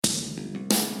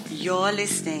You're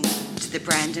listening to the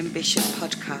Brandon Bishop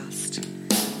Podcast.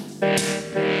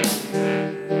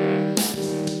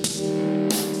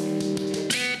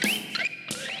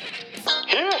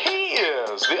 Here he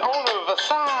is, the owner of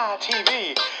Versailles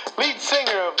TV, lead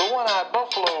singer of the One-Eyed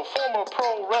Buffalo, former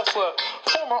pro wrestler,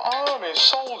 former Army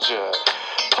soldier,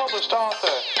 published author,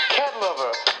 cat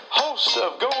lover, host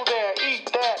of Go There,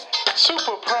 Eat That,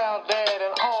 super proud dad,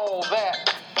 and all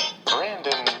that,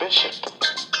 Brandon Bishop.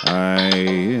 I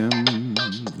am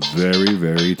very,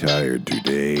 very tired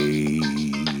today.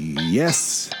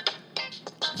 Yes,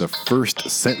 the first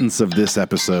sentence of this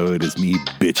episode is me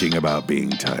bitching about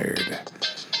being tired.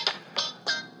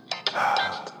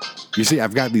 You see,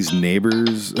 I've got these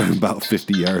neighbors about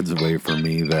 50 yards away from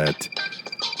me that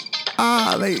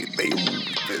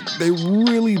they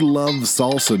really love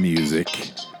salsa music,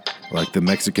 like the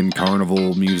Mexican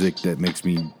carnival music that makes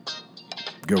me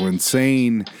go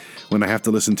insane when I have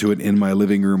to listen to it in my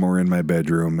living room or in my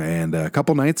bedroom. And a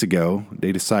couple nights ago,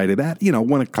 they decided at,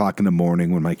 1 o'clock in the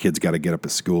morning when my kids got to get up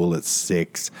at school at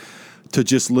 6, to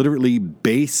just literally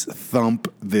bass thump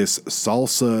this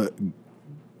salsa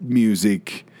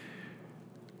music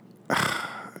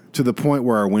to the point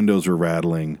where our windows were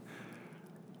rattling.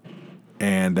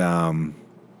 And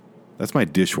that's my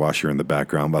dishwasher in the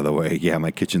background, by the way. Yeah,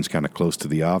 my kitchen's kind of close to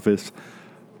the office.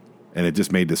 And it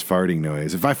just made this farting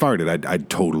noise. If I farted, I'd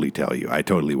totally tell you. I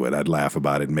totally would. I'd laugh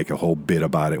about it and make a whole bit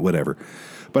about it, whatever.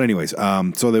 But anyways,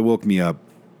 so they woke me up.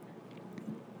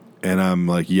 And I'm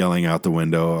like yelling out the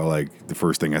window. Like the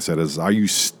first thing I said is, "Are you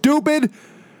stupid?"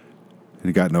 And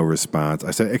he got no response.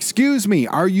 I said, "Excuse me,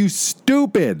 are you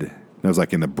stupid?" And I was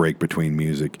like in the break between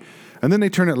music. And then they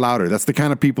turn it louder. That's the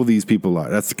kind of people these people are.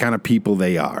 That's the kind of people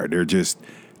they are. They're just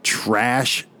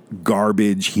trash,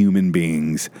 garbage human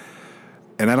beings.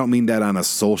 And I don't mean that on a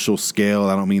social scale.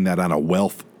 I don't mean that on a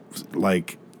wealth,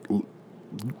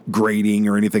 grading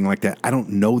or anything like that. I don't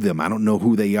know them. I don't know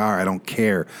who they are. I don't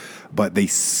care. But they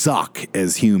suck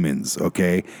as humans,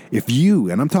 okay? If you,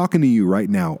 and I'm talking to you right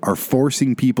now, are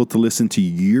forcing people to listen to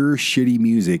your shitty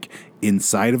music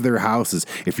inside of their houses,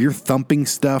 if you're thumping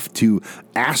stuff to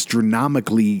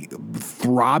astronomically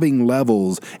throbbing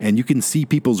levels and you can see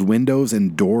people's windows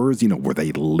and doors, where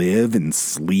they live and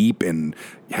sleep and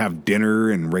have dinner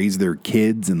and raise their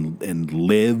kids and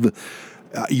live,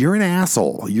 you're an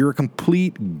asshole. You're a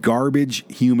complete garbage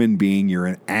human being. You're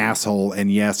an asshole. And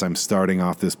yes, I'm starting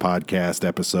off this podcast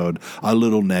episode a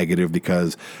little negative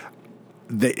because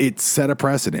it set a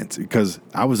precedent, because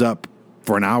I was up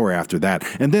for an hour after that.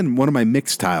 And then one of my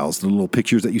mix tiles, the little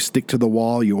pictures that you stick to the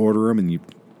wall, you order them and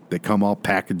they come all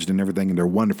packaged and everything, and they're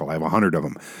wonderful. I have 100 of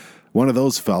them. One of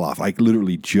those fell off. I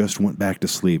literally just went back to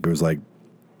sleep. It was like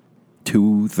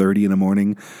 2:30 in the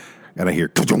morning. And I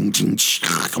hear,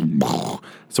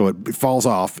 so it falls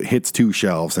off, hits 2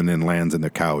 shelves, and then lands in the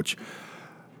couch.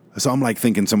 So I'm like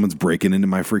thinking someone's breaking into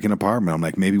my freaking apartment. I'm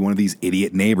like, maybe one of these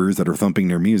idiot neighbors that are thumping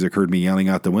their music heard me yelling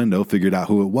out the window, figured out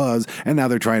who it was, and now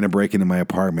they're trying to break into my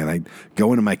apartment. I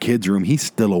go into my kid's room. He's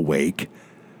still awake.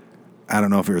 I don't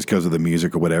know if it was because of the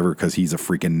music or whatever, because he's a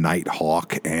freaking night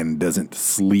hawk and doesn't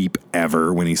sleep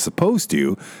ever when he's supposed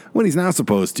to. When he's not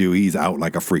supposed to, he's out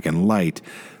like a freaking light.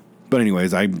 But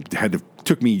anyways,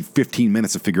 took me 15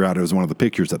 minutes to figure out it was one of the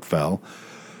pictures that fell.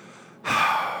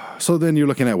 So then you're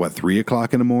looking at 3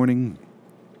 o'clock in the morning?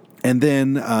 And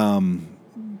then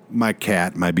my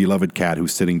cat, my beloved cat,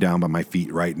 who's sitting down by my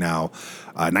feet right now,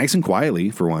 nice and quietly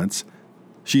for once,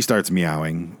 she starts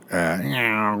meowing.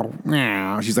 Meow,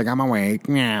 meow. She's like, "I'm awake.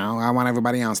 Meow. I want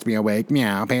everybody else to be awake.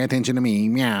 Meow. Pay attention to me.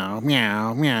 Meow,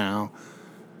 meow, meow.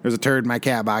 There's a turd in my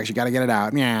cat box. You got to get it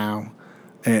out. Meow."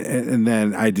 And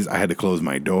then I had to close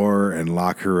my door and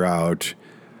lock her out.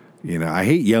 I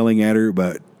hate yelling at her,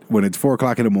 but when it's 4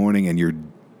 o'clock in the morning and you're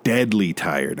deadly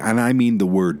tired, and I mean the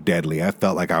word deadly, I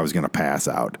felt like I was going to pass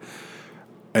out.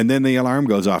 And then the alarm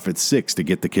goes off at 6 to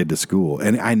get the kid to school.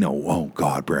 And I know, oh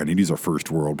God, Brandon, these are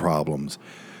first world problems.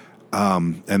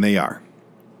 And they are.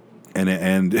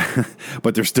 And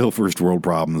but they're still first world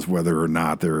problems, whether or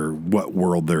not what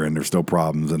world they're in, there's still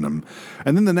problems in them.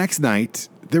 And then the next night,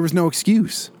 there was no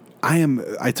excuse.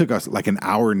 I took an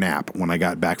hour nap when I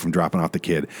got back from dropping off the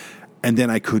kid, and then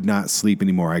I could not sleep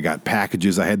anymore. I got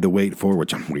packages I had to wait for,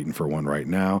 which I'm waiting for one right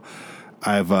now.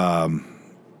 I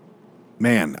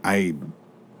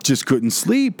just couldn't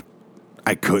sleep.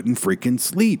 I couldn't freaking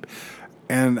sleep.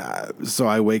 And so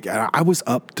I was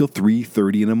up till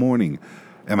 3:30 in the morning.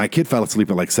 And my kid fell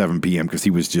asleep at 7 p.m. because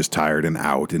he was just tired and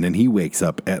out. And then he wakes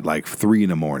up at 3 in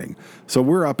the morning. So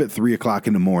we're up at 3 o'clock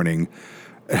in the morning,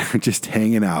 just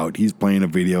hanging out. He's playing a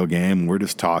video game. We're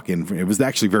just talking. It was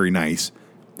actually very nice.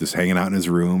 Just hanging out in his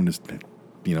room, just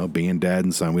being dad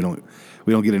and son. We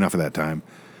don't get enough of that time.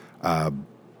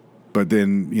 But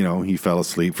then, he fell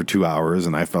asleep for 2 hours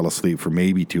and I fell asleep for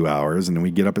maybe 2 hours. And then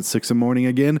we get up at 6 in the morning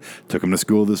again, took him to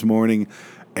school this morning.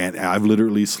 And I've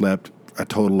literally slept a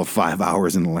total of 5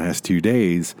 hours in the last 2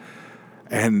 days.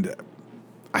 And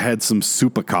I had some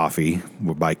super coffee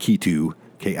by Kitu,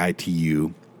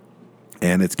 Kitu.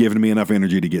 And it's given me enough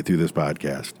energy to get through this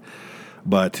podcast.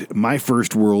 But my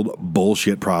first world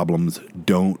bullshit problems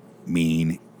don't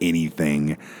mean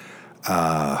anything.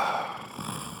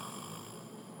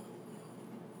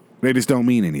 They just don't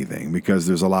mean anything because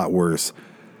there's a lot worse.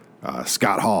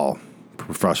 Scott Hall,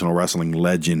 professional wrestling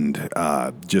legend,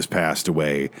 just passed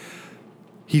away.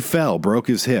 He fell, broke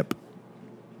his hip,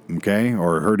 okay,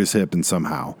 or hurt his hip and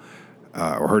somehow,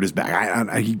 or hurt his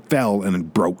back. He fell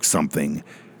and broke something.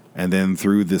 And then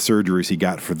through the surgeries he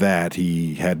got for that,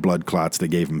 he had blood clots that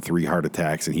gave him 3 heart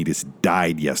attacks, and he just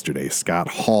died yesterday. Scott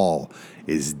Hall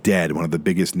is dead, one of the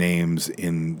biggest names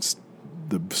in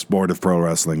the sport of pro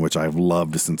wrestling, which I've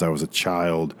loved since I was a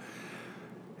child.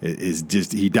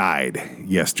 He died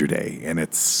yesterday, and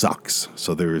it sucks.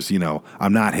 So there's,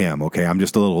 I'm not him, okay? I'm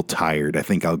just a little tired. I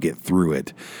think I'll get through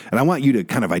it. And I want you to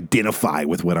kind of identify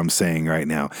with what I'm saying right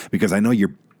now, because I know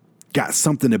you're got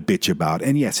something to bitch about.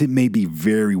 And yes, it may be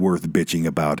very worth bitching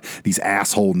about these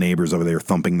asshole neighbors over there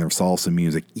thumping their salsa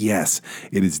music. Yes,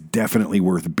 it is definitely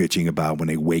worth bitching about when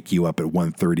they wake you up at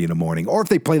 1:30 in the morning, or if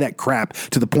they play that crap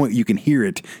to the point you can hear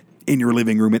it in your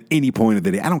living room at any point of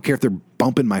the day. I don't care if they're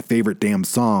bumping my favorite damn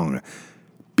song.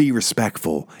 Be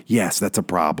respectful. Yes, that's a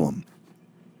problem.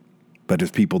 But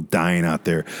there's people dying out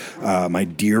there. My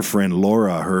dear friend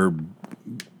Laura, her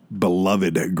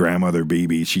beloved grandmother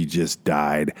BB, she just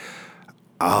died.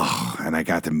 Oh, and I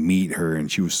got to meet her,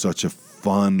 and she was such a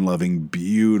fun, loving,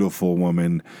 beautiful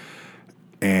woman.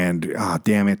 And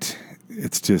damn it,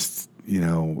 it's just,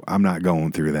 I'm not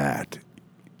going through that.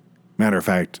 Matter of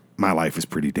fact, my life is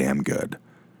pretty damn good.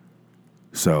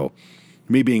 So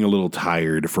me being a little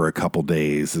tired for a couple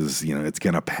days is, it's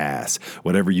going to pass.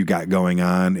 Whatever you got going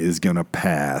on is going to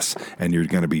pass, and you're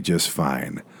going to be just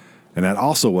fine. And that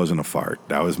also wasn't a fart.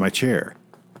 That was my chair.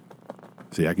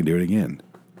 See, I can do it again.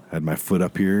 I had my foot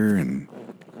up here, and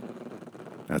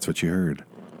that's what you heard.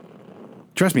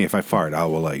 Trust me, if I fart, I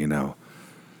will let you know.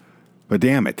 But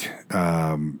damn it.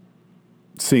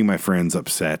 Seeing my friends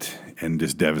upset and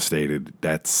just devastated,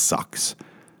 that sucks.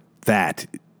 That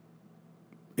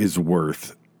is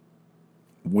worth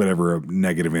whatever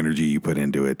negative energy you put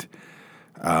into it.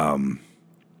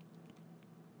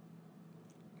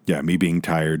 Yeah, me being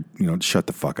tired, shut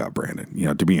the fuck up,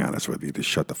 Brandon. To be honest with you, just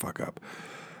shut the fuck up.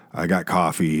 I got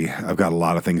coffee. I've got a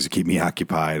lot of things to keep me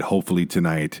occupied. Hopefully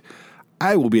tonight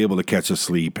I will be able to catch a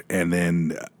sleep, and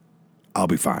then I'll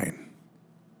be fine.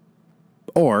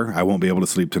 Or I won't be able to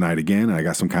sleep tonight again. I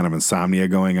got some kind of insomnia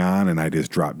going on, and I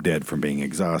just drop dead from being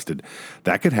exhausted.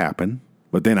 That could happen,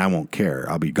 but then I won't care.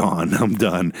 I'll be gone. I'm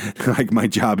done. Like, my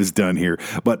job is done here.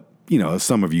 But,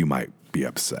 some of you might be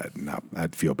upset, and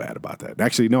I'd feel bad about that.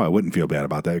 Actually, no, I wouldn't feel bad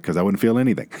about that because I wouldn't feel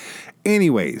anything.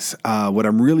 Anyways, what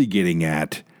I'm really getting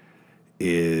at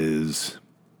is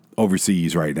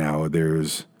overseas right now,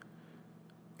 there's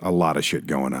a lot of shit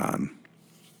going on.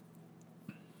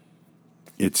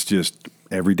 It's just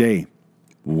every day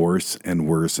worse and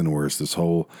worse and worse. This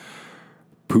whole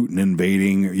Putin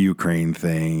invading Ukraine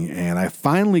thing. And I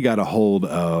finally got a hold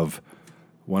of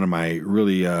one of my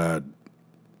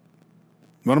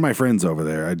friends over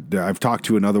there. I've talked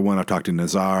to another one. I've talked to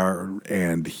Nazar,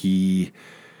 and he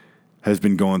has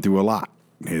been going through a lot.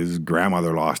 His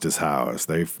grandmother lost his house.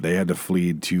 They had to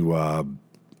flee to,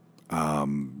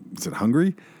 is it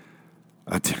Hungary?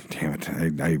 Damn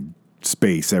it. I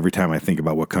space every time I think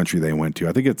about what country they went to.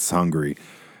 I think it's Hungary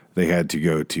they had to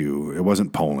go to. It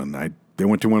wasn't Poland. They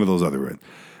went to one of those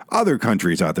other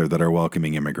countries out there that are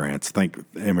welcoming immigrants,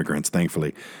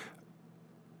 thankfully.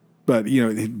 But,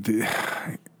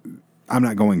 I'm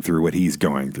not going through what he's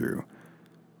going through.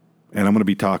 And I'm going to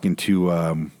be talking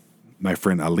to my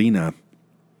friend Alina,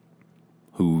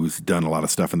 who's done a lot of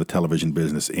stuff in the television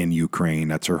business in Ukraine.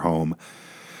 That's her home.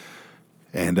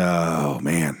 And, oh,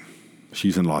 man,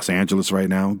 she's in Los Angeles right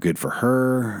now. Good for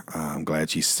her. I'm glad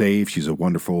she's safe. She's a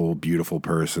wonderful, beautiful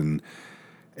person.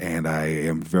 And I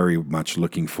am very much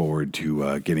looking forward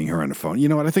to getting her on the phone. You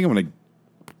know what? I think I'm going to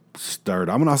start.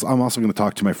 I'm also going to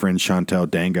talk to my friend Chantal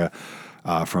Dengah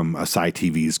from Asai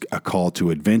TV's A Call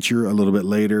to Adventure a little bit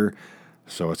later.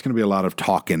 So it's going to be a lot of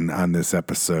talking on this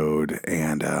episode.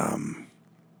 And I'm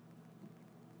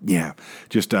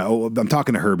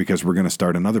talking to her because we're going to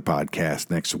start another podcast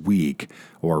next week,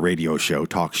 or a radio show,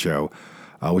 talk show,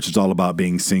 which is all about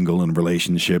being single and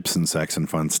relationships and sex and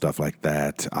fun stuff like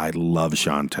that. I love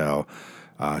Chantal.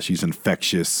 She's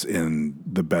infectious in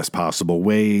the best possible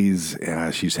ways.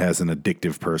 She has an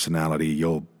addictive personality.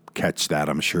 You'll catch that,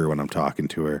 I'm sure, when I'm talking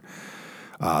to her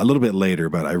a little bit later.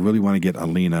 But I really want to get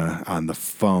Alina on the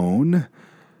phone.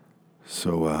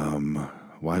 So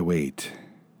why wait?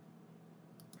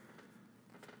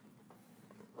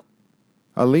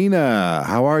 Alina,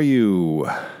 how are you?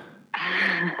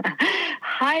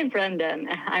 Hi, Brendan.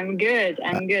 I'm good.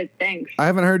 Thanks. I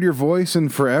haven't heard your voice in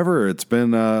forever. It's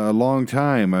been a long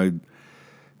time.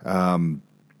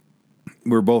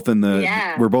 We're both in the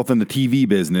TV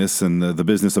business and the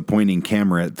business of pointing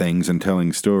camera at things and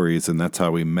telling stories, and that's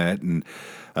how we met. And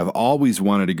I've always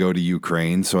wanted to go to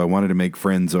Ukraine, so I wanted to make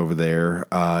friends over there.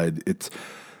 It's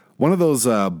one of those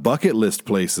bucket list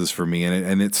places for me,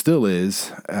 and it still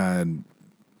is.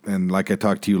 And like I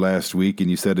talked to you last week, and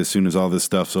you said as soon as all this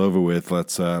stuff's over with,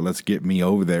 let's get me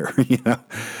over there.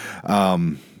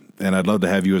 And I'd love to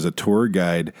have you as a tour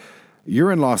guide.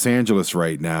 You're in Los Angeles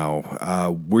right now.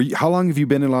 How long have you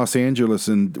been in Los Angeles?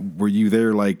 And were you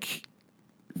there like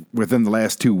within the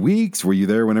last 2 weeks? Were you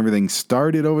there when everything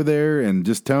started over there? And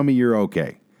just tell me you're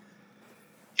okay.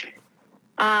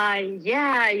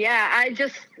 Yeah.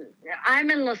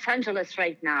 I'm in Los Angeles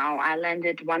right now. I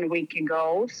landed 1 week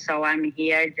ago, so I'm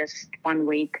here just 1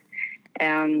 week.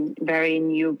 Very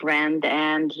new brand,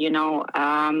 and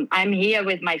I'm here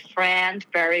with my friend,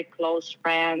 very close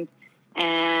friend,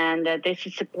 and this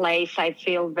is a place I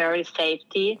feel very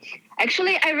safety.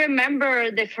 Actually, I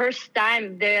remember the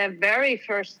very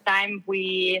first time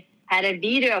we had a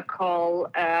video call.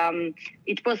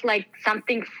 It was like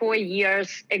something 4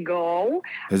 years ago.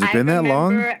 Has it been that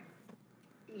long?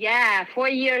 Yeah, 4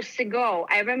 years ago.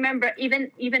 I remember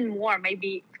even more,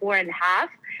 maybe 4.5.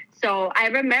 So I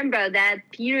remember that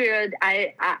period.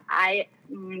 I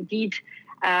did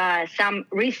some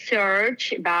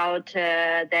research about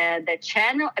the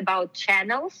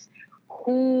channels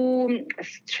who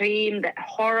streamed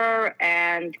horror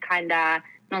and kind of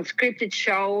non-scripted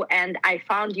show, and I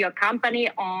found your company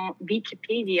on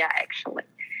Wikipedia, actually.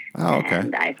 Oh, okay.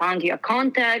 And I found your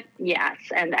contact, yes.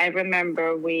 And I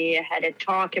remember we had a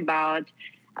talk about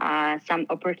some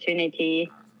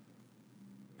opportunity.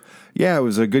 Yeah, it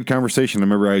was a good conversation. I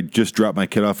remember I just dropped my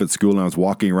kid off at school, and I was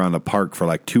walking around the park for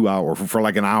like 2 hours, for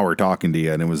like an hour talking to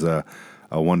you, and it was a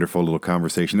wonderful little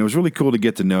conversation. It was really cool to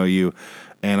get to know you.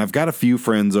 And I've got a few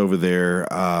friends over there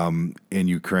in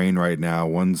Ukraine right now.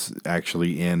 One's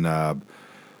actually in, I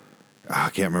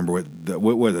can't remember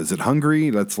what is it, Hungary?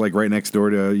 That's like right next door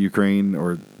to Ukraine,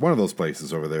 or one of those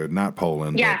places over there, not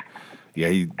Poland. Yeah.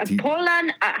 Yeah,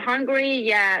 Poland, Hungary,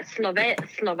 yeah, Slovenia,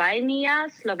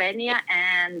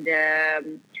 and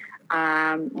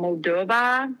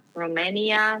Moldova,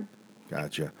 Romania.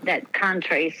 Gotcha. That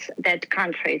countries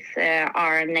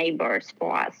are neighbors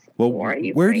for us. Well, for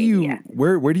Ukraine,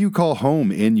 where do you call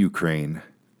home in Ukraine?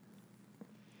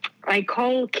 I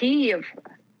call Kyiv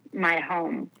my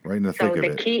home. Right in the thick of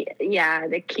it.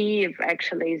 The Kyiv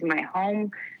actually is my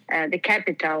home, the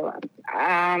capital.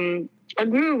 I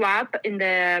grew up in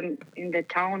the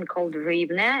town called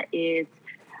Rivne. It's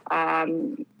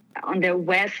on the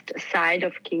west side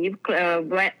of Kyiv,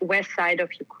 west side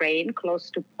of Ukraine, close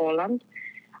to Poland.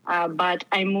 But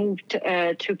I moved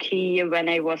to Kyiv when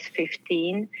I was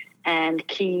 15, and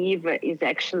Kyiv is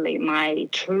actually my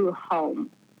true home.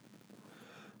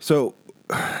 So,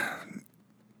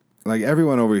 like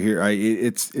everyone over here, I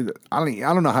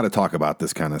don't know how to talk about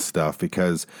this kind of stuff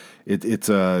because it's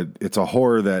a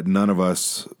horror that none of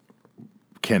us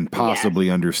can possibly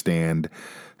understand.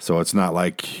 So it's not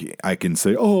like I can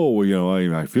say, oh,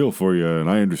 I feel for you and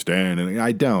I understand, and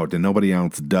I don't, and nobody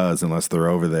else does unless they're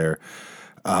over there.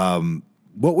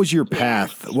 What was your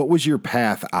path? What was your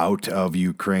path out of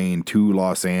Ukraine to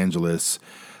Los Angeles?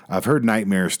 I've heard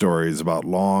nightmare stories about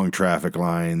long traffic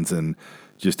lines and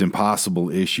just impossible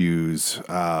issues.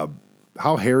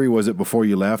 How hairy was it before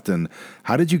you left, and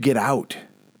how did you get out?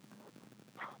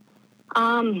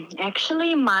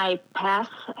 Actually, my path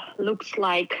looks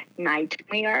like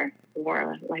nightmare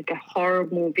or like a horror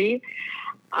movie.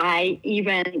 I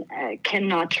even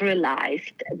cannot realize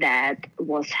that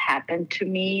was happened to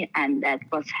me, and that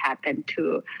was happened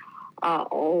to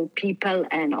all people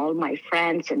and all my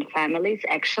friends and families.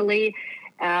 Actually,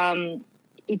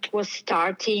 it was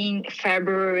starting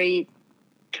February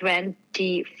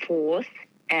 24th,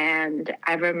 and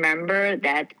I remember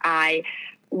that I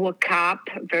woke up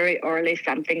very early,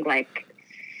 something like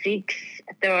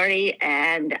 6:30,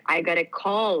 and I got a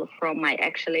call from my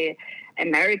actually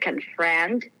American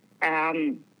friend.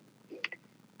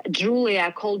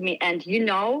 Julia called me, and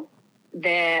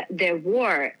the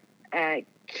war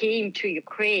came to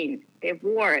Ukraine. The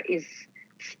war is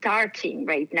starting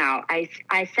right now. I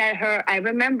said her, I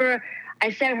remember I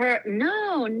said her,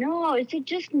 no, it's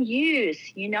just news,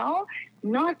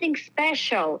 nothing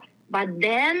special. But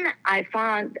then I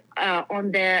found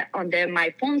on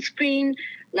my phone screen,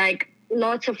 like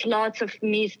lots of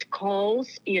missed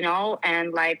calls,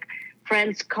 and like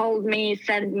friends called me,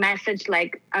 sent message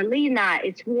like, Alina,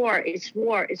 it's war.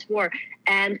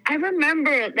 And I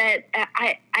remember that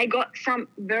I got some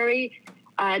very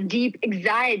deep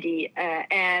anxiety,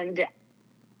 and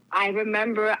I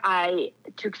remember I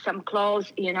took some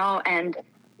clothes, and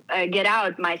get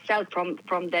out myself from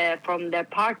the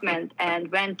apartment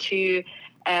and went to.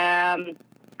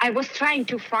 I was trying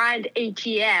to find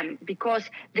ATM because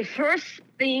the first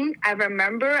thing I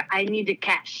remember, I needed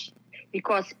cash,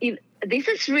 because if this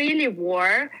is really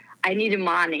war, I needed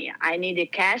money. I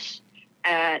needed cash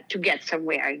to get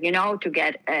somewhere, to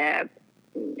get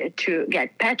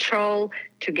petrol,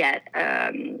 to get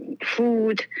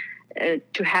food,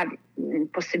 to have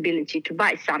possibility to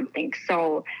buy something.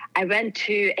 So I went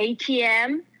to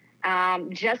ATM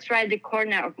just right the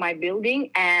corner of my building,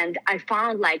 and I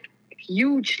found like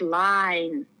huge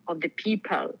line of the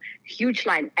people,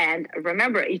 and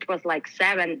remember it was like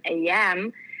 7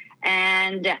 a.m.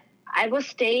 and I was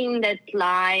staying in that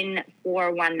line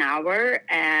for 1 hour,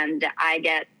 and I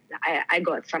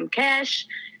got some cash,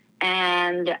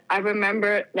 and I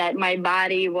remember that my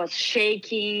body was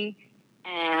shaking,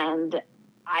 and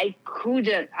I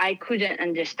couldn't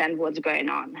understand what's going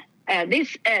on.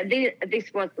 This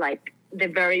was like the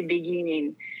very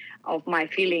beginning of my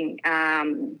feeling,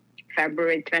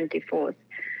 February 24th.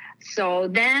 So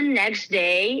then next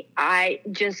day, I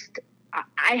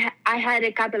had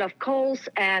a couple of calls,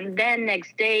 and then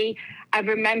next day, I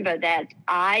remember that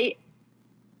I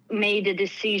made a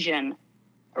decision,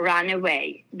 run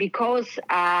away, because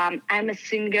I'm a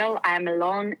single, I'm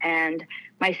alone, and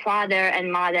my father and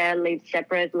mother lived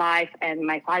separate life, and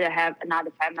my father have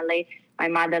another family. My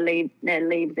mother lives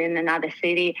in another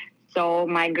city, so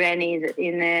my granny is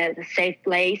in a safe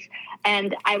place,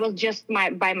 and I was just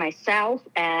by myself.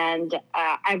 And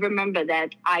I remember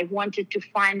that I wanted to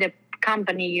find a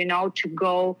company, to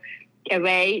go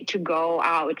away, to go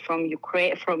out from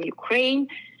Ukraine.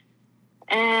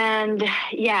 And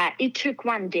yeah, it took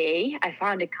one day. I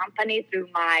found a company through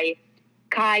my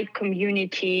Kite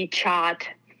community chat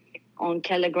on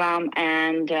Telegram,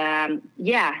 and the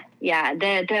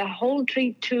whole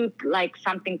trip took like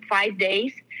something 5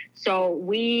 days. So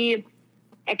we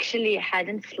actually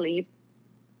hadn't slept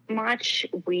much.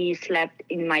 We slept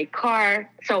in my car.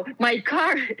 So my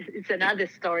car is another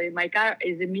story. My car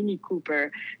is a Mini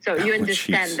Cooper. So you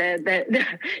understand the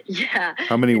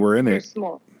How many were in it?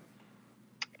 Small.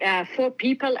 4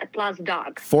 people plus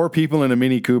dog. 4 people in a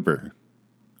Mini Cooper.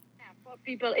 4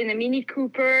 people in a Mini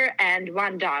Cooper and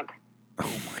 1 dog.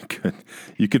 Oh my god!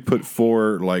 You could put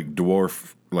 4 like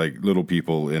dwarf, like little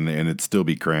people in there, and it'd still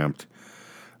be cramped.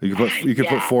 You could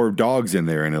put 4 dogs in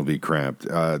there, and it'll be cramped.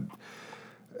 Plus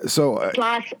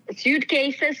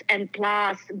suitcases and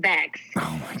plus bags.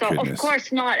 Oh my so goodness. Of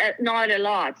course not a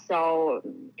lot. So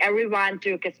everyone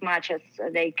took as much as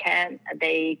they could.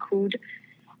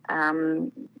 I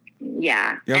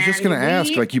was just going to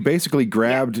ask, like, you basically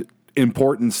grabbed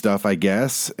important stuff, I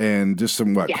guess, and just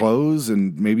some clothes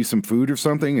and maybe some food or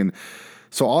something, and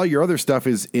so all your other stuff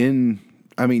is in.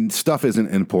 I mean, stuff isn't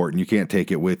important. You can't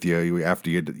take it with you after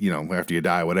you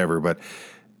die, whatever. But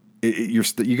you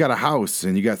got a house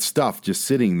and you got stuff just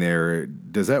sitting there.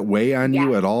 Does that weigh on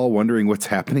you at all? Wondering what's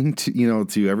happening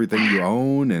to everything you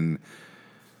own and.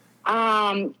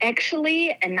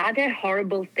 Actually, another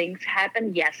horrible things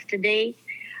happened yesterday.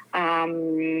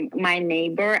 My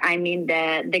neighbor,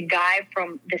 the guy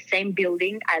from the same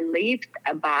building I lived,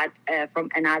 but from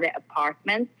another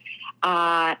apartment,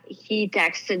 he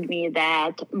texted me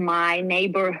that my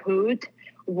neighborhood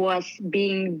was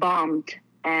being bombed,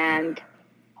 and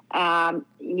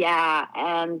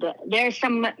and there's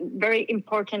some very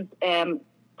important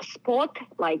spot,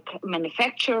 like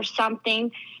manufacture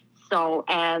something. So,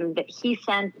 and he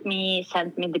sent me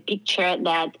the picture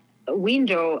that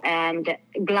window and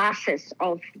glasses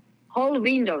of whole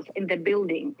windows in the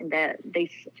building in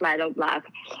this flat of black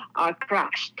are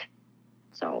crushed.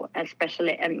 So,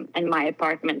 especially in my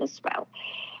apartment as well.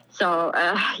 So,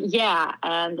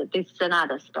 and this is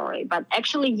another story. But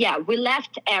actually, we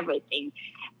left everything.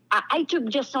 I took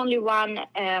just only one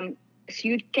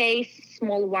suitcase,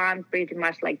 small one, pretty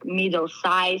much like middle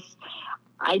size.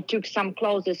 I took some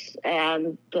clothes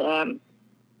and 2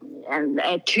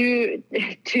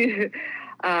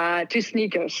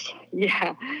 sneakers,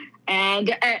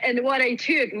 And what I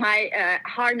took, my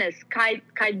harness,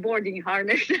 kiteboarding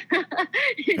harness,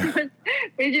 it was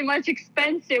pretty much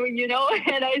expensive, and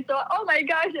I thought, oh my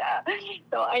gosh,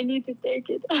 so I need to take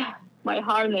it, my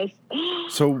harness.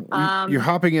 So you're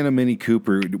hopping in a Mini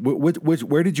Cooper.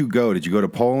 Where did you go? Did you go to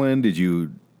Poland? Did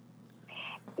you?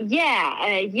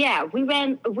 Yeah.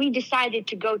 We decided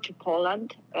to go to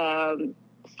Poland.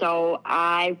 So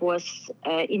I was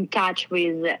in touch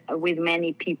with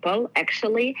many people,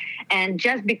 actually. And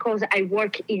just because I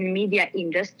work in media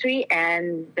industry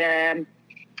and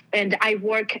I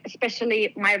work,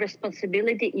 especially my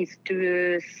responsibility is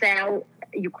to sell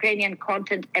Ukrainian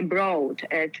content abroad,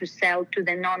 to sell to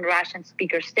the non-Russian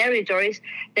speakers territories.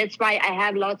 That's why I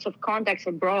have lots of contacts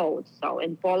abroad, so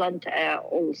in Poland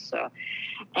also.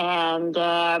 And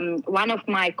one of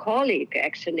my colleagues,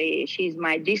 actually, she's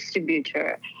my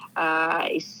distributor,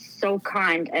 is so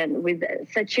kind and with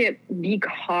such a big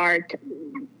heart,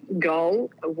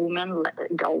 woman,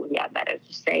 better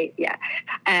to say, yeah.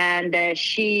 And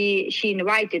she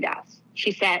invited us.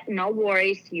 She said, no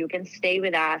worries, you can stay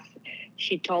with us.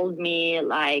 She told me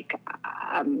like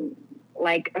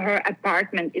her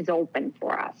apartment is open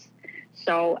for us.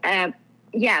 So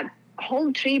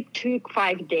whole trip took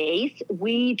 5 days.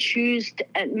 We chose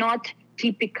not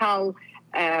typical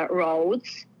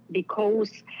roads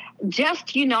because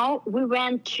just we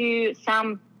went to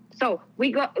some. So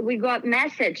we got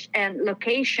message and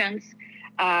locations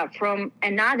from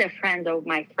another friend of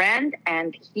my friend,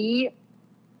 and he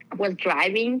was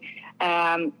driving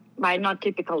by not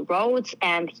typical roads,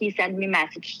 and he sent me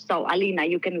message. So Alina,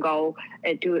 you can go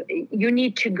you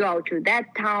need to go to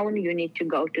that town, you need to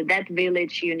go to that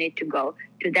village, you need to go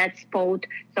to that spot.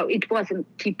 So it wasn't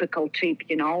typical trip,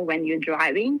 when you're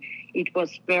driving. It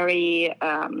was very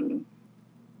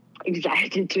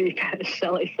exciting trip,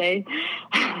 shall I say.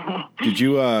 Did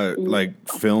you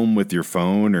film with your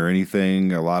phone or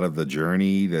anything? A lot of the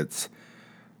journey that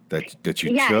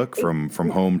you took from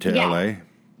home to LA.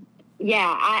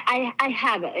 Yeah, I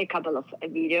have a couple of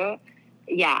video.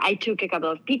 Yeah, I took a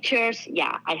couple of pictures.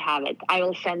 Yeah, I have it. I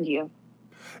will send you.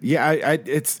 Yeah, I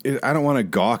don't want to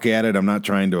gawk at it. I'm not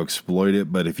trying to exploit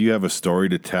it, but if you have a story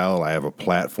to tell, I have a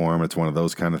platform. It's one of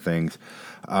those kind of things.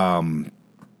 I'm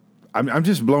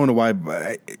just blown away.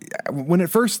 When it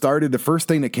first started, the first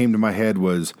thing that came to my head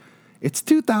was, it's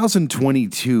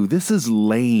 2022. This is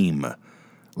lame.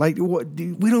 Like, what?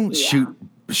 We don't shoot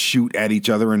at each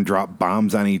other and drop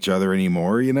bombs on each other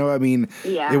anymore. It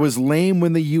was lame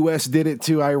when the U.S. did it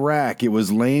to Iraq. It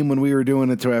was lame when we were doing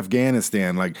it to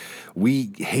Afghanistan. Like,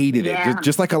 we hated it.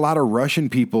 Just like a lot of Russian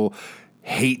people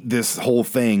hate this whole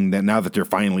thing that now that they're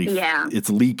finally, it's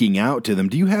leaking out to them.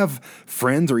 Do you have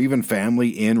friends or even family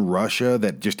in Russia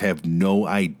that just have no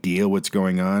idea what's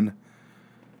going on?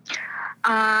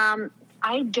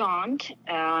 I don't.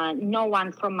 No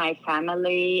one from my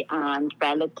family and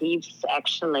relatives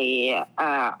actually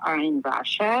are in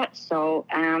Russia. So,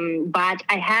 but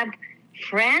I have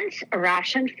friends,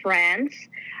 Russian friends,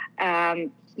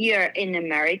 here in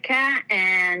America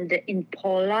and in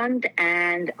Poland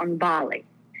and on Bali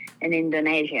in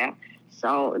Indonesia.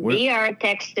 So they are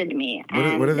texted me.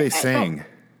 What are they saying?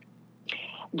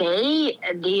 They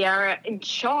are in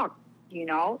shock.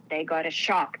 They got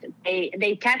shocked.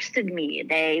 They texted me.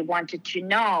 They wanted to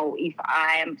know if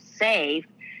I am safe.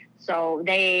 So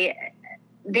they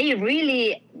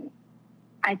really,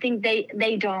 I think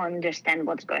they don't understand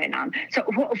what's going on. So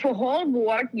for whole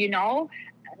world,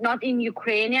 not in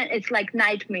Ukrainian, it's like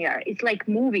nightmare. It's like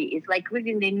movie. It's like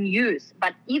reading the news.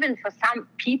 But even for some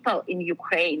people in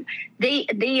Ukraine,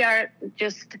 they are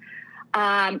just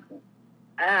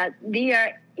they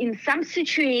are in some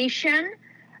situation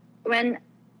when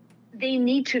they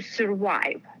need to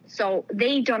survive. So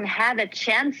they don't have a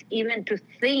chance even to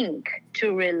think,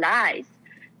 to realize.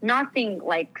 Nothing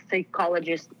like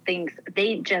psychologists thinks.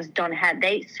 They just don't have,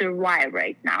 they survive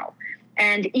right now.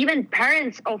 And even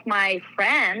parents of my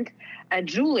friend,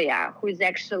 Julia, who is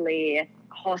actually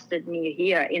hosted me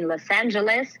here in Los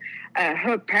Angeles,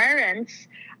 her parents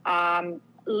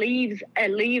live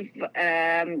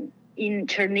in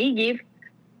Chernihiv,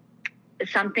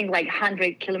 something like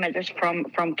 100 kilometers from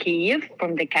Kyiv,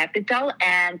 from the capital.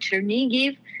 And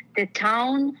Chernihiv, the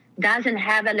town, doesn't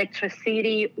have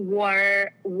electricity,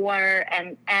 water,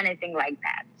 and anything like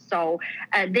that. So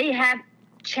they have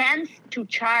chance to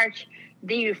charge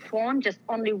their phone just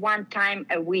only one time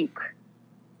a week.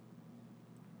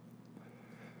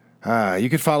 You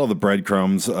could follow the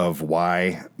breadcrumbs of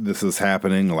why this is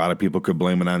happening. A lot of people could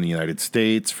blame it on the United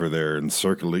States for their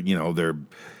their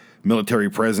military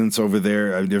presence over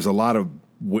there. There's a lot of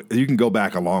you can go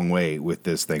back a long way with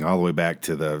this thing, all the way back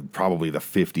to probably the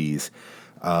 50s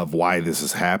of why this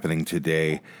is happening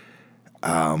today.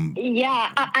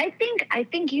 I think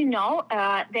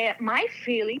that my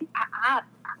feeling.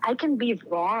 I can be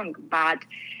wrong, but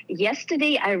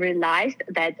yesterday I realized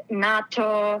that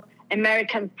NATO,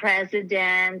 American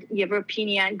president,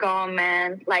 European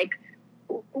government, like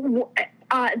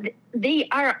they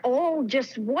are all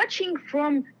just watching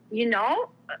from,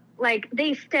 like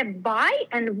they step by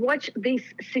and watch this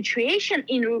situation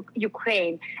in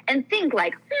Ukraine and think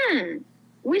like,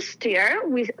 we steer,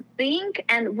 we think,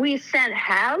 and we send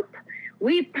help,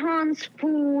 weapons,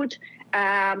 food,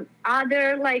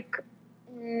 other like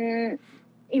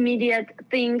immediate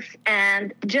things,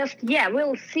 and just,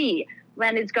 we'll see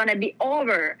when it's gonna be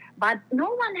over. But no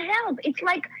one help. It's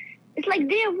like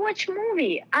they watch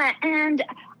movie, and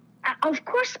of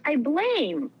course I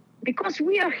blame, because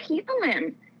we are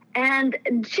human, and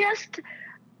just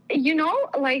no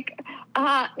one,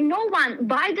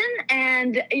 Biden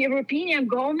and European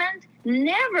government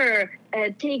never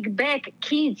take back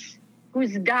kids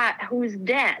who's dead,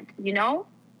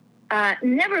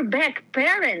 never back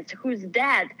parents who's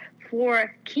dead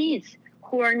for kids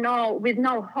who are with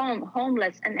no home,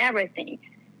 homeless and everything.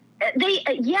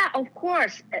 Of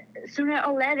course, sooner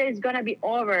or later it's gonna be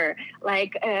over.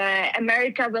 Like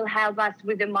America will help us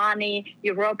with the money,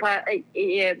 Europe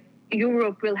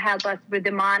will help us with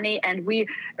the money, and we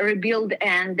rebuild,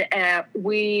 and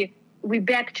we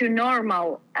back to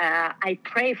normal. I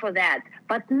pray for that,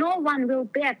 but no one will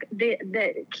back the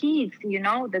kids,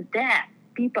 the dead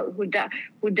people who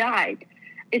died.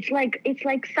 It's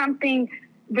like something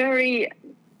very,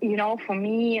 for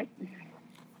me.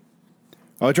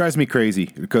 Oh, it drives me crazy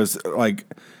because, like,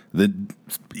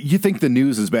 you think the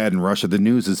news is bad in Russia. The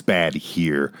news is bad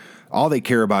here. All they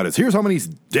care about is, here's how many's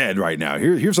dead right now.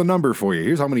 Here's a number for you.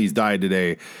 Here's how many's died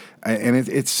today. And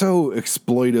it's so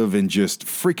exploitive and just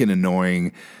freaking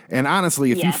annoying. And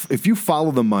honestly, if you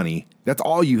follow the money, that's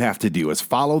all you have to do is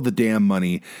follow the damn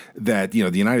money that, the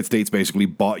United States basically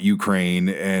bought Ukraine,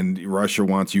 and Russia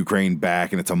wants Ukraine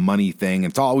back, and it's a money thing.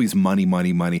 It's always money,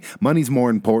 money, money. Money's more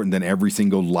important than every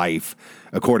single life,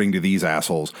 according to these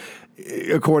assholes.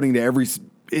 According to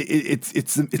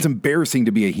it's embarrassing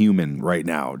to be a human right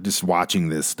now, just watching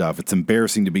this stuff. It's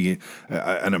embarrassing to be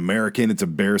an American. It's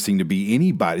embarrassing to be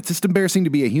anybody. It's just embarrassing to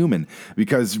be a human,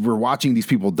 because we're watching these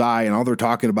people die, and all they're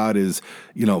talking about is,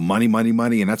 money, money,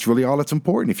 money. And that's really all that's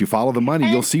important. If you follow the money,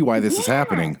 you'll see why this is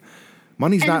happening.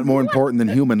 Money's not more important than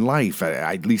human life.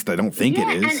 At least I don't think it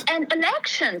is. And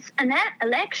elections.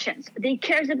 They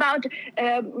cares about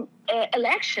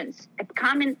elections,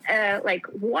 upcoming like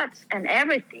what's and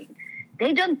everything.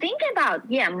 They don't think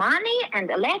about money and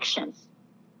elections.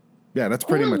 Yeah, that's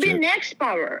pretty much it. Who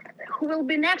will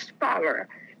be next power?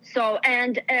 So,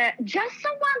 and just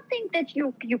someone think that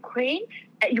Ukraine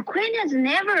has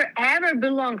never ever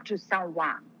belonged to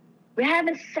someone. We have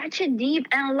such a deep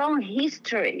and long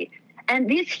history, and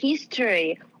this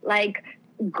history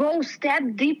goes step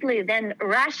deeply than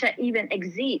Russia even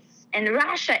exists. And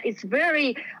Russia is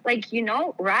very, Russian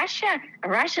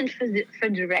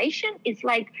Federation is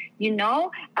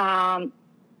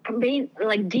being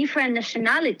different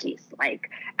nationalities.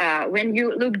 When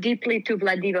you look deeply to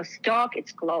Vladivostok,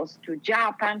 it's close to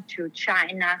Japan, to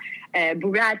China.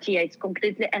 Buryatia, it's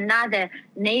completely another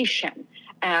nation.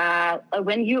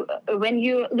 When you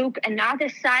look another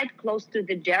side close to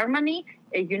the Germany,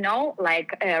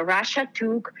 Russia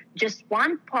took just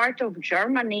one part of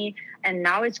Germany, and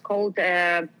now it's called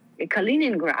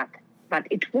Kaliningrad. But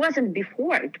it wasn't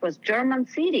before. It was German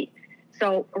city.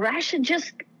 So Russia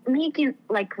just making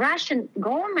Russian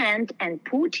government and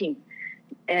Putin,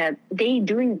 they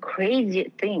doing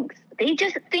crazy things. They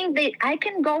just think I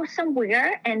can go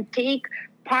somewhere and take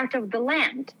part of the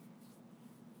land.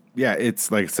 Yeah,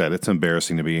 it's like I said, it's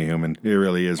embarrassing to be a human. It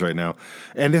really is right now.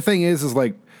 And the thing is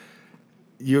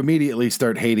you immediately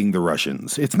start hating the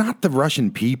Russians. It's not the Russian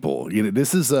people.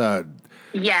 This is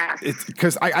yes. It's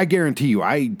because I guarantee you,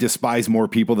 I despise more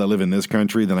people that live in this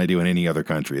country than I do in any other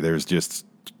country. There's just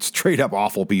straight up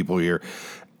awful people here.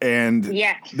 And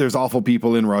there's awful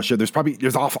people in Russia.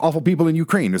 There's awful people in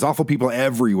Ukraine. There's awful people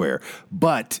everywhere.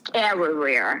 But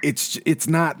everywhere, it's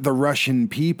not the Russian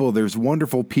people. There's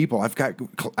wonderful people.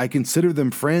 I consider them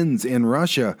friends in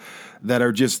Russia that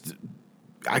are just.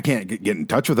 I can't get in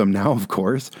touch with them now, of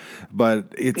course. But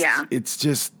it's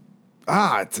just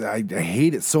I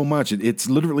hate it so much. It's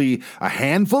literally a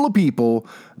handful of people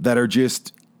that are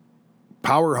just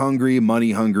power hungry,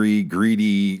 money hungry,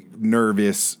 greedy,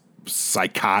 nervous,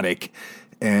 psychotic,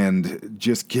 and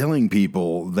just killing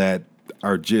people that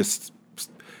are just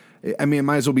I mean, it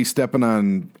might as well be stepping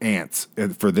on ants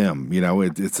for them. You know,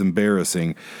 it's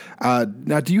embarrassing.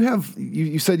 Now, do you have?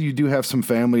 You said you do have some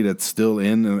family that's still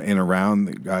in and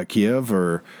around Kiev,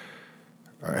 or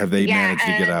have they managed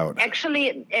to get out?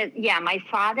 Actually, my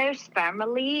father's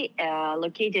family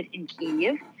located in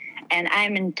Kiev, and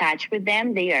I'm in touch with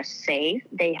them. They are safe.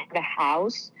 They have a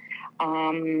house.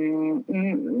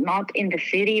 Not in the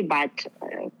city, but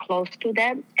close to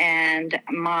them. And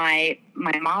my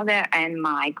mother and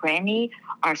my granny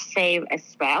are safe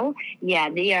as well.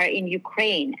 Yeah, they are in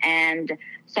Ukraine. And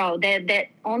so the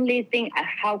only thing,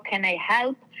 how can I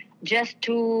help? Just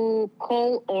to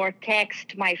call or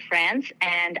text my friends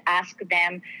and ask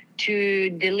them to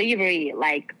deliver,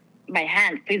 like, by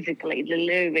hand, physically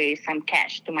deliver some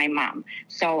cash to my mom.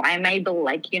 So I'm able,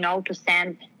 to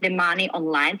send the money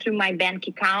online through my bank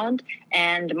account,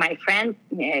 and my friend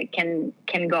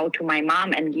can go to my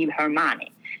mom and give her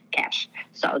money, cash.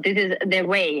 So this is the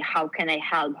way, how can I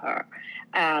help her?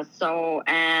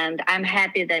 And I'm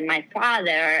happy that my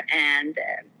father and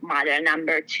mother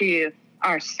number 2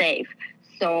 are safe.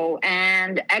 So,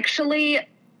 and actually,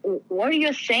 what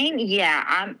you're saying, yeah,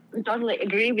 I totally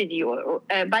agree with you.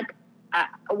 But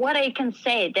what I can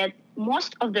say that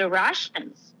most of the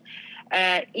Russians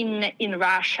in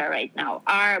Russia right now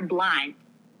are blind.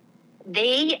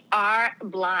 They are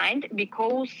blind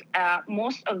because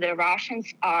most of the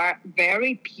Russians are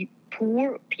very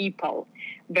poor people,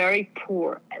 very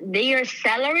poor. Their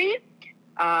salary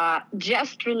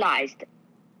just realized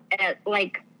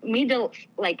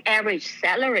average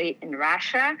salary in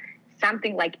Russia,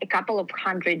 something like a couple of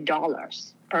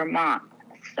 $100 per month.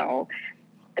 So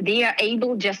they are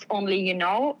able just only,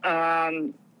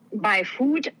 buy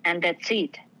food, and that's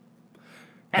it.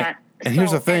 And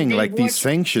here's the thing, like these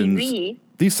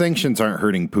sanctions aren't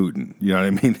hurting Putin. You know what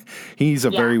I mean? He's a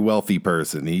very wealthy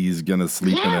person. He's going to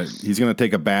sleep he's going to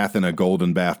take a bath in a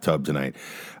golden bathtub tonight.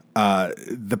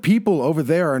 The people over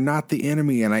there are not the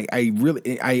enemy. And I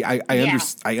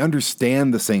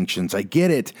understand the sanctions. I get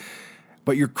it.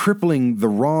 But you're crippling the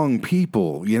wrong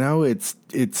people. You know, it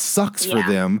sucks for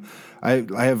them. I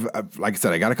have, like I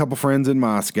said, I got a couple friends in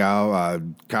Moscow,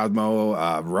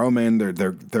 Cosmo, Roman.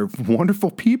 They're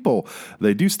wonderful people.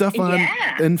 They do stuff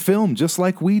in film just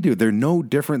like we do. They're no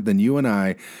different than you and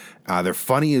I. They're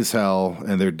funny as hell,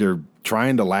 and they're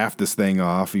trying to laugh this thing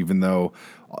off, even though.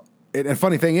 And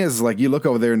funny thing is, like, you look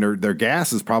over there, and their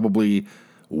gas is probably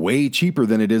way cheaper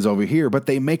than it is over here, but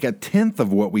they make 1/10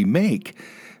 of what we make.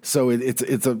 So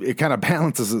it kind of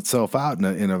balances itself out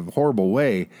in a horrible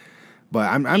way. But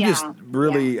I'm just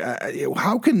really,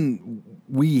 how can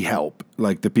we help,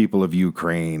 like, the people of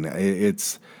Ukraine?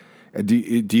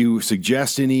 Do you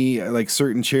suggest any, like,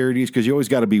 certain charities? Because you always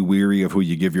got to be weary of who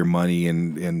you give your money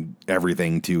and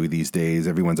everything to these days.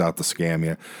 Everyone's out to scam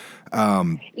you.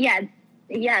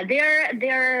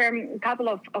 There are a couple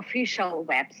of official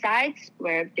websites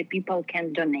where the people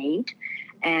can donate,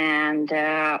 and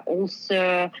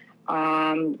also.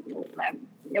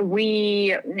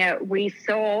 We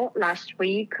saw last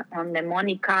week on the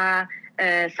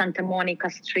Santa Monica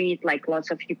Street, like,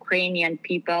 lots of Ukrainian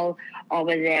people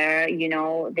over there.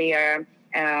 They are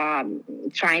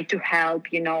trying to help,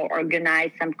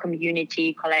 organize some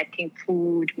community, collecting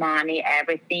food, money,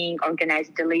 everything, organize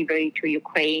delivery to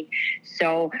Ukraine.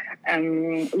 So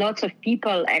lots of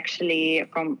people actually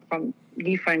from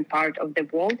different parts of the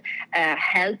world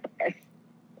help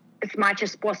as much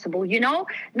as possible.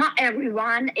 Not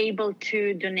everyone able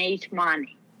to donate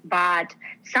money, but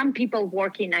some people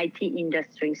work in IT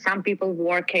industry, some people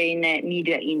work in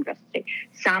media industry,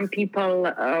 some people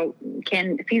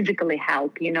can physically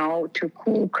help, to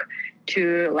cook,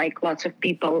 to, like, lots of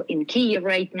people in Kiev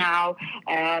right now,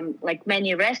 like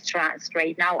many restaurants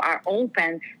right now are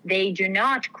open. They do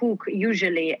not cook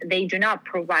usually, they do not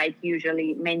provide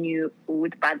usually menu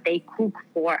food, but they cook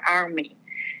for army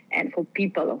and for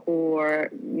people who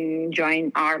are join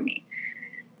army.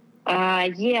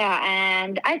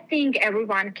 And I think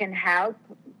everyone can help.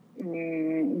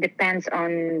 Depends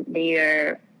on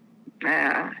their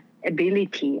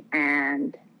ability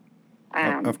and.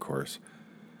 Of course.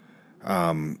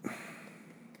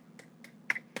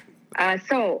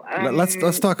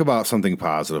 Let's talk about something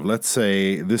positive. Let's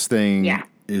say this thing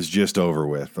is just over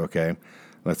with. Okay.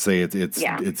 Let's say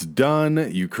it's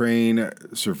done. Ukraine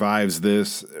survives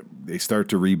this. They start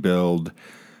to rebuild.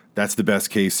 That's the best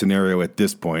case scenario at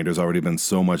this point. There's already been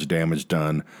so much damage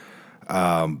done.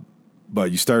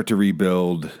 But you start to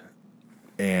rebuild,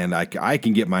 and I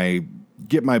can get my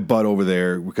butt over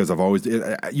there because I've always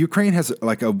Ukraine has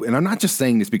and I'm not just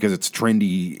saying this because it's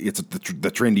trendy. It's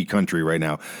the trendy country right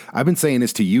now. I've been saying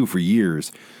this to you for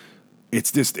years.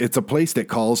 it's a place that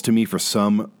calls to me for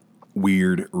some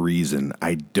weird reason.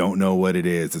 I don't know what it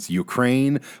is. It's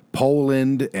Ukraine,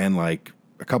 Poland, and like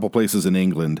a couple places in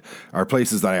England are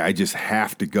places that I just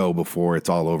have to go before it's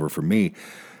all over for me.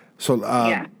 So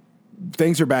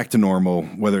things are back to normal,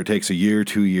 whether it takes a year,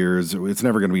 2 years. It's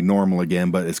never going to be normal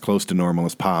again, but as close to normal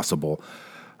as possible.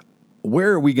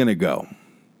 Where are we going to go?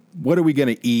 What are we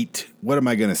going to eat? What am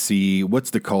I going to see?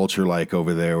 What's the culture like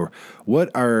over there? What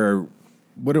have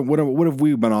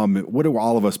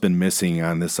all of us been missing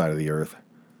on this side of the earth?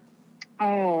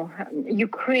 Oh,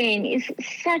 Ukraine is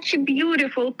such a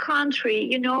beautiful country,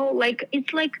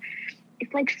 it's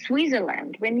like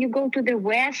Switzerland. When you go to the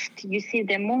west, you see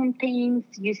the mountains,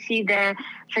 you see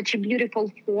such a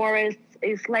beautiful forest.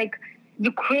 It's like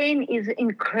Ukraine is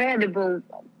incredible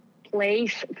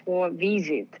place for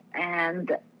visit.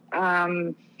 And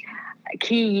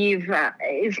Kyiv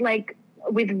is like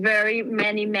with very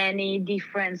many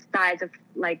different styles of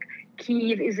like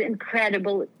Kyiv is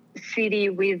incredible city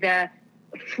with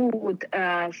food,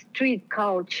 street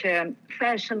culture,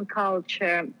 fashion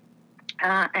culture,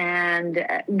 and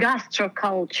gastro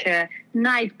culture,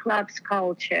 nightclubs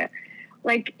culture.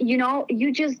 Like,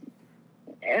 you just,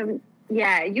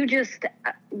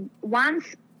 once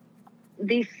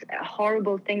these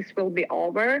horrible things will be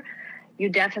over, you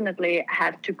definitely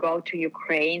have to go to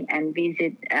Ukraine and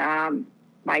visit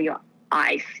by your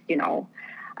eyes,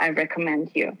 I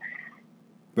recommend you.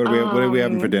 What are we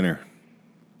having for dinner?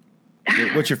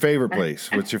 What's your favorite place?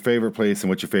 What's your favorite place and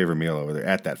what's your favorite meal over there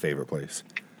at that favorite place?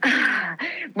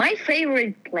 My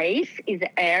favorite place is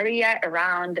the area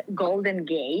around Golden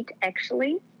Gate,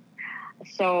 actually.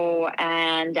 So,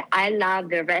 and I love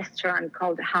the restaurant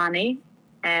called Honey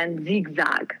and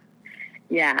Zigzag.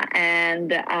 Yeah,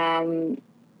 and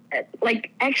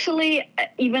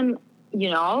even,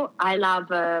 I love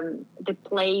the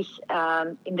place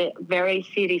in the very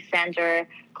city center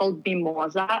called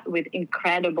Mimosa with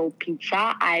incredible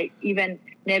pizza. I even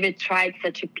never tried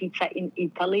such a pizza in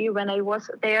Italy when I was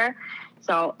there.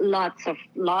 So lots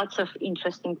of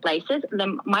interesting places.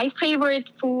 My favorite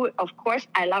food, of course,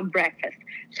 I love breakfast.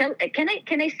 So can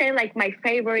I say like my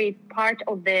favorite part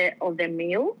of the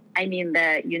meal? I mean,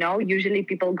 usually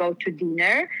people go to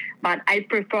dinner, but I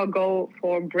prefer go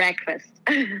for breakfast.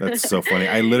 That's so funny.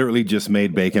 I literally just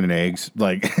made bacon and eggs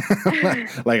like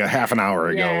a half an hour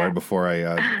ago, right before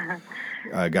I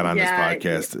got on this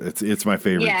podcast. It's my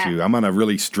favorite too. I'm on a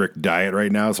really strict diet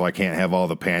right now, so I can't have all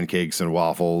the pancakes and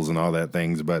waffles and all that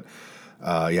things. But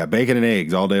bacon and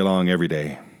eggs all day long, every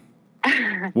day.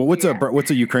 Well, what's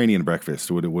a Ukrainian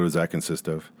breakfast? What does that consist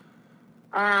of?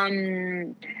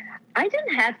 I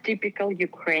don't have typical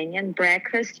Ukrainian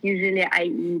breakfast. Usually, I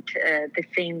eat the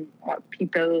same what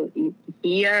people eat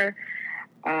here.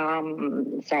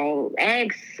 So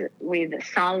eggs with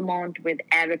salmon, with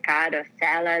avocado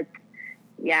salad.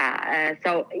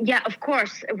 Of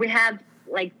course, we have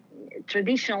like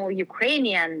traditional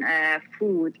Ukrainian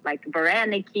food like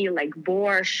vareniki, like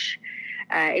borscht.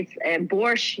 It's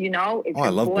borscht, it's I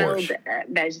love boiled borscht.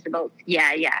 Vegetables.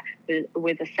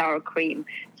 With the sour cream.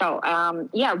 So,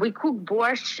 we cook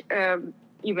borscht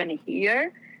even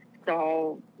here. So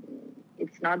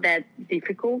it's not that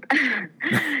difficult.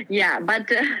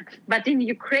 But in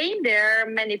Ukraine, there are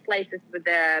many places with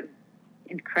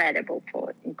incredible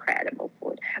food.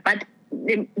 But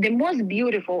the most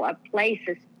beautiful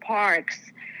places, parks,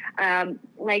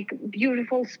 like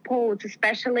beautiful spots,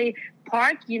 especially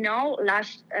park,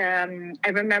 I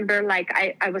remember like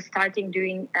I was starting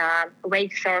doing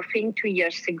wake surfing 2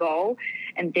 years ago,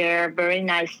 and there are very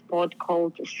nice spot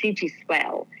called City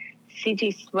Swell,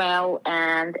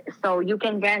 and so you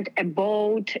can rent a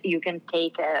boat, you can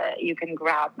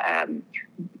grab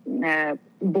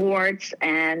boards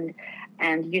and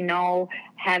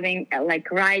having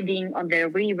like riding on the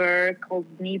river called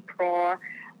Dnipro,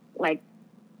 like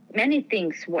many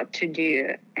things what to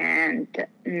do. And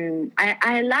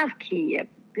I love Kyiv.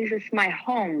 This is my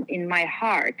home in my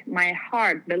heart. My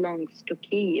heart belongs to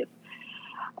Kyiv.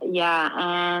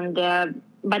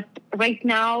 But right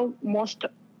now,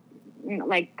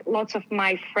 lots of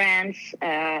my friends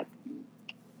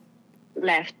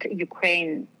left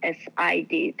Ukraine as I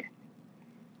did.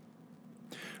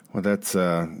 Well, that's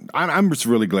I'm just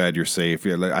really glad you're safe.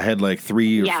 I had like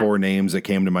 3 or 4 names that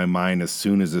came to my mind as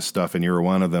soon as this stuff, and you were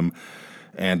one of them.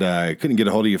 And I couldn't get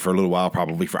a hold of you for a little while,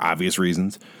 probably for obvious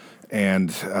reasons.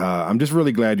 And I'm just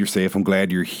really glad you're safe. I'm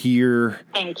glad you're here.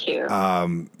 Thank you.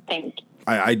 Thank you.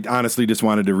 I honestly just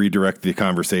wanted to redirect the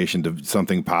conversation to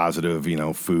something positive,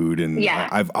 food. And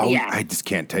I just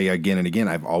can't tell you again and again.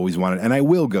 I've always wanted, and I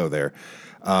will go there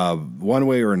one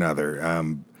way or another.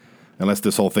 unless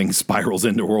this whole thing spirals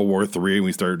into World War III and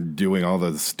we start doing all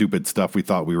the stupid stuff we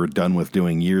thought we were done with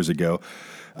doing years ago,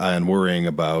 and worrying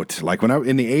about, like, when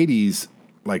in the 80s,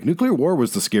 like, nuclear war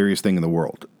was the scariest thing in the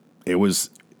world. It was.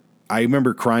 I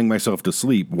remember crying myself to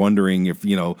sleep, wondering if,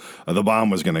 the bomb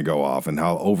was going to go off, and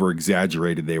how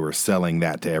over-exaggerated they were selling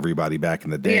that to everybody back in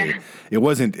the day. Yeah. It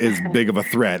wasn't as big of a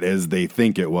threat as they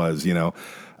think it was,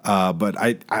 But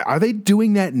are they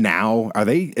doing that now? Are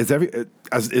they?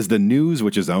 Is the news,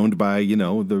 which is owned by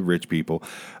the rich people,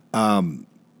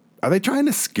 are they trying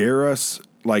to scare us,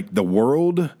 like, the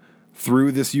world,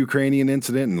 through this Ukrainian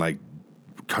incident, and like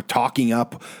talking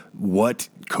up what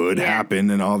could happen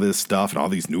and all this stuff and all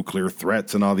these nuclear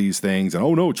threats and all these things, and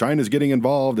oh no, China's getting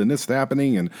involved and this is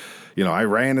happening, and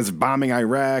Iran is bombing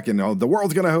Iraq, and the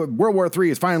World War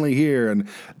III is finally here. And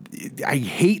I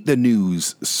hate the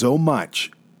news so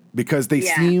much because they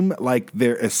seem like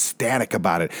they're ecstatic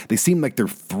about it. They seem like they're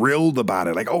thrilled about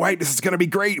it. Like, oh, right, this is going to be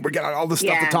great. We got all this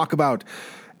stuff to talk about.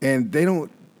 And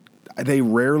they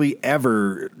rarely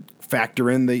ever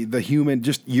factor in the human,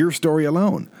 just your story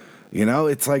alone.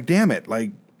 It's like, damn it.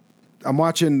 Like, I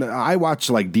watch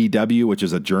like DW, which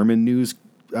is a German news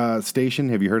station.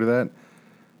 Have you heard of that?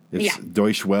 It's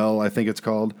Deutsche Welle, I think it's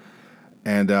called.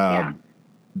 And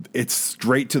it's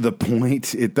straight to the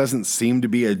point. It doesn't seem to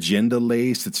be agenda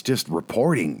laced. It's just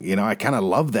reporting. I kind of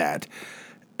love that.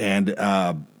 And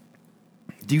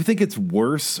do you think it's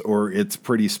worse, or it's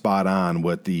pretty spot on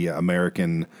what the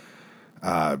American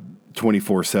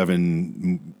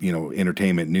 24/7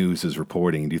 entertainment news is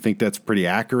reporting? Do you think that's pretty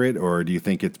accurate, or do you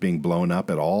think it's being blown up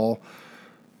at all,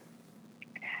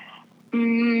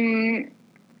 or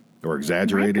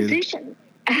exaggerated?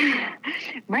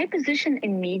 My position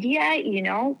in media,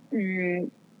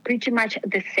 pretty much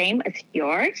the same as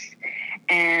yours.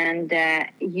 And,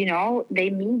 the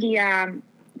media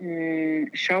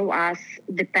show us,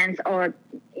 depends on,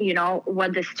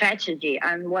 what the strategy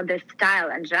and what the style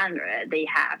and genre they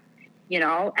have,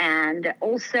 and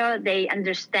also they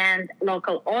understand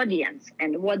local audience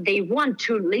and what they want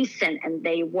to listen and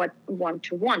they want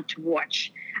to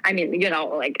watch. I mean,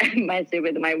 like, I'm messy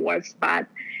with my words, but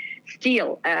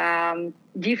still,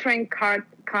 different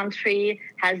country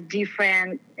has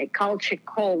different culture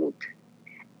code.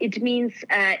 It means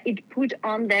it put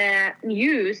on the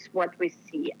news what we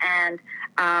see. And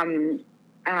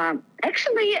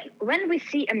actually, when we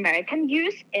see American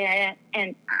news,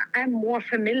 and I'm more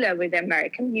familiar with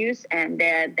American news and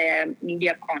the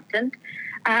media content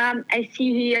I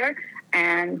see here.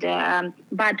 And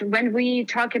but when we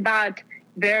talk about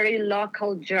very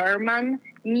local German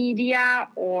media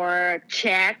or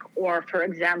Czech or, for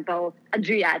example,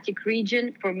 Adriatic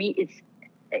region, for me, it's,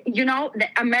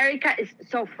 America is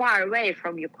so far away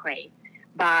from Ukraine.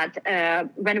 But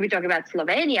when we talk about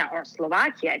Slovenia or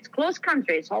Slovakia, it's close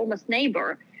country, it's almost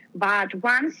neighbor. But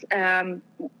once,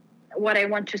 what I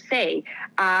want to say,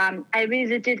 I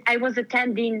was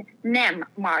attending NEM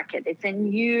market. It's a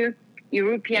new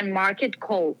European market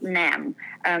called NEM,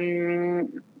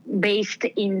 based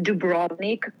in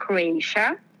Dubrovnik,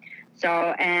 Croatia.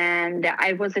 So, and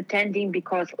I was attending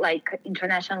because, like,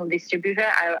 international distributor,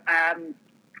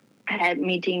 I had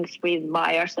meetings with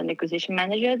buyers and acquisition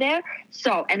manager there.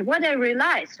 So, and what I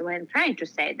realized when trying to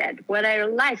say that,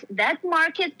 that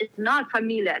market is not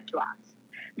familiar to us.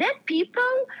 That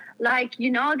people, like,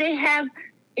 they have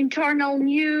internal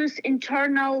news,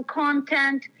 internal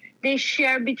content, they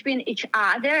share between each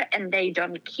other, and they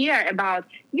don't care about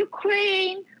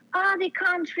Ukraine, other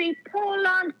country,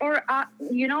 Poland, or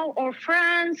or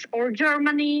France or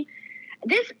Germany.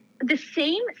 The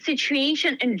same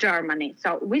situation in Germany.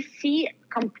 So we see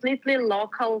completely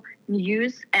local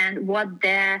news and what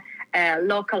the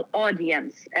local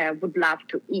audience would love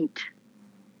to eat.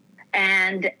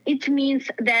 And it means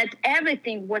that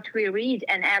everything what we read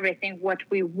and everything what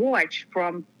we watch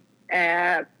from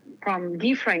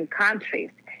different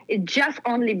countries, it's just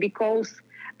only because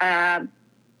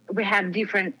we have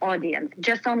different audience,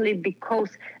 just only because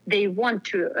they want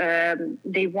to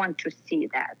see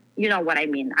that. You know what I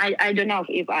mean? I don't know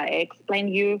if I explain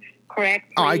you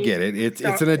correctly. Oh, I get it. It's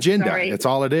an agenda. Sorry. It's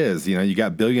all it is. You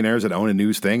got billionaires that own a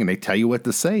news thing, and they tell you what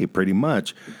to say, pretty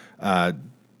much.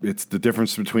 It's the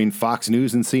difference between Fox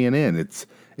News and CNN. It's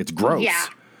gross. Yeah.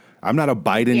 I'm not a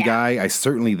Biden guy. I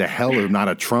certainly the hell am not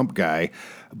a Trump guy.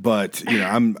 But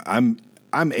I'm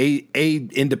a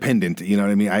independent. You know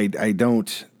what I mean? I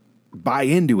don't buy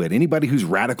into it. Anybody who's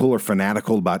radical or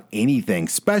fanatical about anything,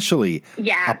 especially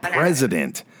a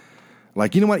president.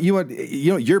 Like, you know what?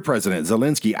 Your president,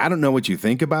 Zelensky, I don't know what you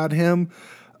think about him,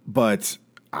 but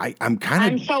I'm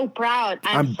so proud.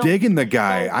 I'm digging the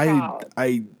guy.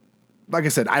 like I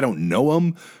said, I don't know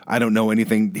him. I don't know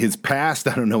anything, his past.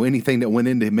 I don't know anything that went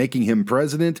into making him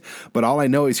president. But all I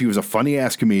know is he was a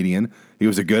funny-ass comedian. He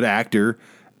was a good actor.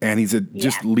 And he's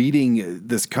just leading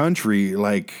this country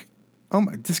like, oh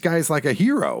my, this guy's like a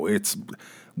hero.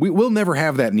 We'll never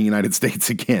have that in the United States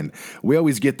again. We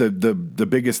always get the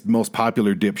biggest, most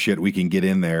popular dipshit we can get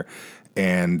in there.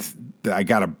 And I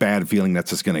got a bad feeling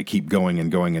that's just going to keep going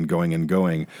and going and going and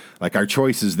going. Like our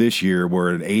choices this year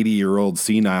were an 80-year-old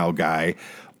senile guy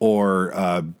or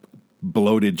a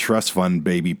bloated trust fund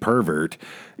baby pervert,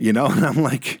 And I'm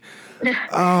like,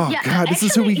 oh, God, this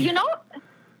is who we...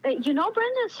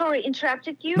 Brendan, sorry,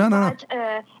 interrupted you. No. But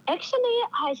actually,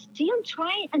 I still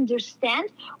try and understand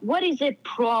what is a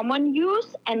promo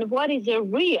news and what is a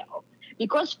real.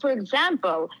 Because, for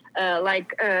example,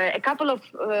 a couple of,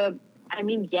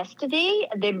 yesterday,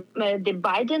 the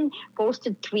Biden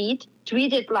tweeted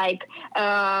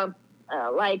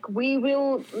we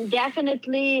will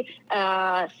definitely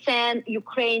send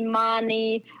Ukraine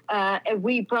money,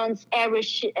 weapons,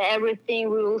 everything.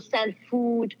 We will send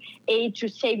food, aid to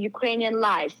save Ukrainian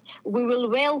lives. We will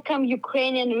welcome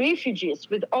Ukrainian refugees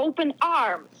with open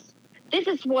arms. This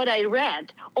is what I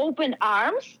read, open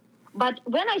arms. But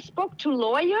when I spoke to a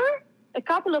lawyer a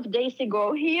couple of days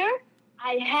ago here,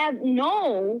 I had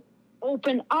no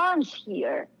open arms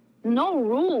here. No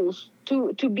rules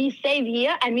to be safe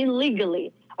here. I mean,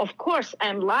 legally. Of course,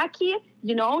 I'm lucky,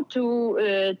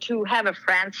 to have a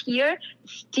friend here,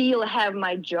 still have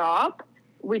my job,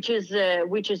 which is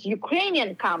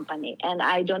Ukrainian company, and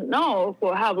I don't know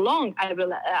for how long I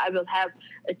will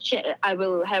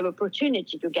have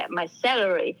opportunity to get my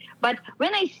salary. But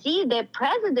when I see the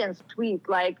president's tweet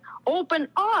like open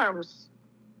arms.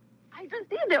 I just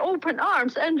see the open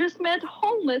arms and just met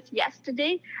homeless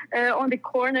yesterday on the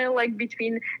corner, like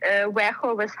between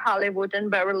WeHo, West Hollywood and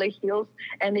Beverly Hills.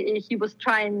 And he was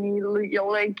trying me,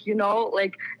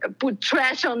 put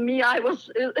trash on me. I was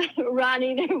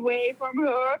running away from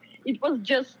her. It was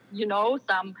just,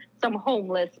 some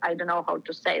homeless, I don't know how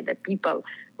to say, the people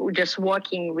who just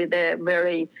walking with a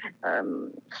very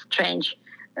strange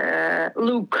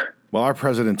look. Well, our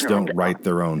presidents don't write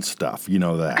their own stuff. You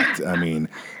know that. I mean,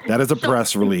 that is a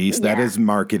press release. That is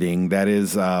marketing. That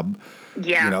is,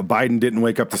 Biden didn't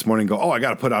wake up this morning and go, I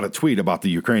got to put out a tweet about the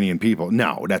Ukrainian people.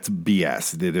 No, that's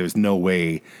BS. There's no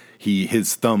way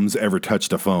his thumbs ever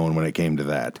touched a phone when it came to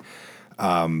that.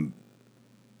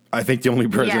 I think the only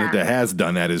president that has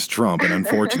done that is Trump. And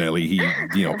unfortunately, he,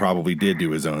 probably did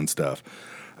do his own stuff,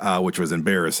 which was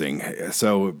embarrassing.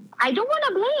 So I don't want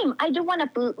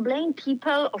to blame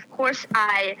people. Of course,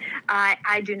 I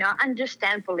do not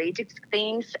understand politics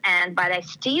things, but I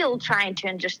still trying to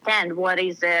understand what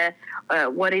is a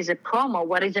promo,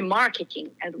 what is a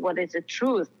marketing, and what is the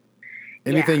truth.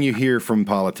 Anything you hear from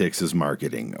politics is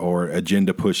marketing or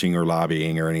agenda pushing or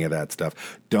lobbying or any of that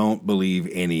stuff. Don't believe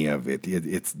any of it.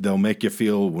 They'll make you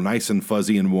feel nice and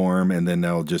fuzzy and warm, and then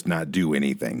they'll just not do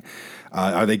anything.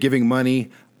 Are they giving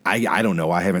money? I don't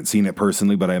know. I haven't seen it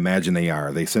personally, but I imagine they are.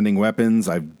 Are they sending weapons?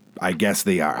 I guess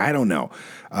they are. I don't know.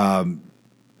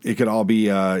 It could all be,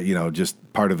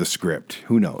 just part of the script.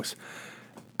 Who knows?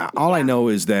 All I know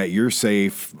is that you're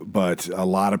safe, but a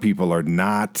lot of people are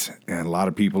not, and a lot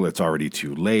of people it's already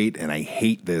too late, and I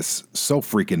hate this so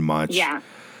freaking much. Yeah.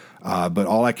 But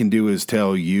all I can do is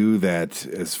tell you that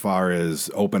as far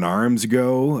as open arms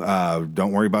go,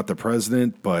 don't worry about the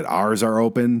president, but ours are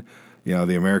open.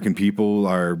 The American people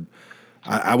are,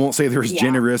 I won't say they're as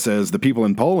generous as the people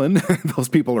in Poland. Those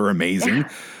people are amazing.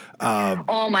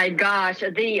 Oh my gosh,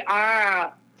 they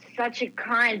are such a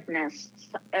kindness.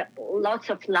 Lots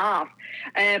of love.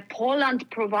 Poland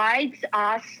provides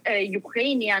us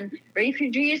Ukrainian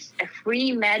refugees a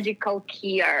free medical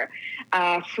care,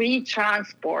 free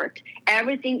transport.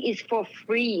 Everything is for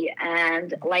free,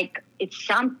 and it's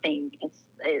something. It's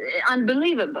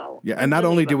unbelievable. Yeah, and not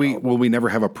only will we never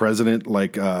have a president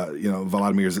like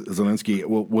Volodymyr Zelensky,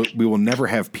 we will never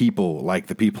have people like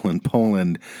the people in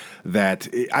Poland. That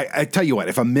I tell you what,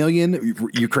 if 1 million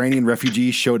Ukrainian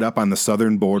refugees showed up on the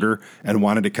southern border and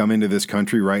wanted to come into this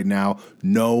country right now,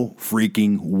 no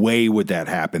freaking way would that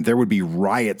happen. There would be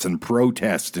riots and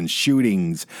protests and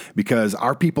shootings because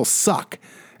our people suck.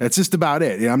 That's just about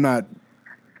it. I'm not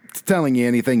telling you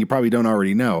anything you probably don't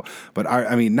already know, but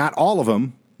not all of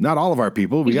them. Not all of our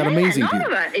people. We got amazing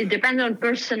people. It depends on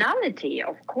personality,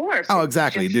 of course. Oh,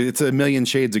 exactly. It's a million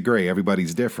shades of gray.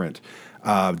 Everybody's different.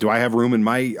 Do I have room in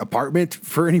my apartment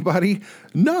for anybody?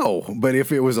 No. But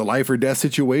if it was a life or death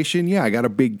situation, yeah, I got a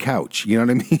big couch. You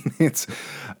know what I mean?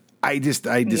 I just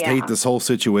hate this whole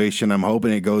situation. I'm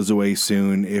hoping it goes away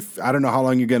soon. I don't know how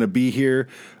long you're going to be here.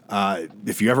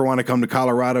 If you ever want to come to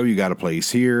Colorado, you got a place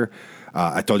here.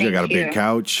 I told you I got a Thank big you.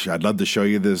 couch. I'd love to show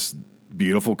you this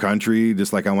beautiful country,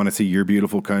 just like I want to see your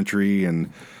beautiful country.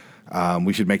 And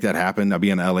we should make that happen. I'll be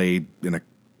in LA in a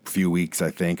few weeks,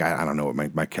 I think. I don't know.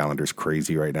 My calendar's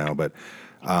crazy right now, but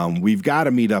we've got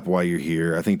to meet up while you're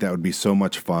here. I think that would be so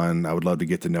much fun. I would love to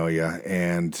get to know you.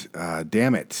 And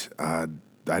damn it, I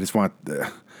just want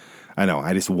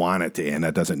I just want it to end.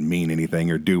 That doesn't mean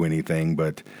anything or do anything,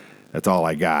 but that's all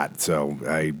I got. So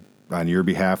on your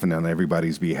behalf and on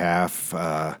everybody's behalf,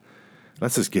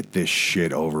 let's just get this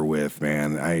shit over with,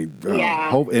 man. I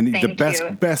hope, and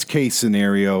the best case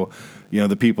scenario,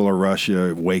 the people of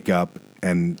Russia wake up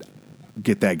and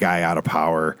get that guy out of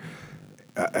power,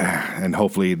 and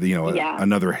hopefully,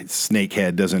 another snake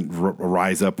head doesn't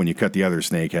rise up when you cut the other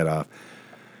snake head off.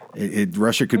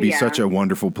 Russia could be such a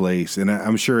wonderful place, and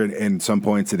I'm sure in some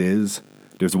points it is.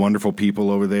 There's wonderful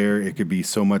people over there. It could be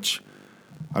so much.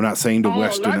 I'm not saying the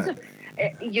Western.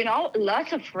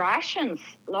 Lots of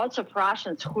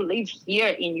Russians who live here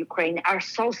in Ukraine are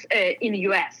in the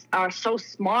U.S. are so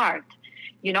smart.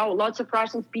 Lots of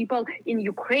Russian people in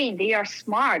Ukraine, they are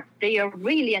smart. They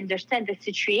really understand the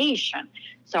situation.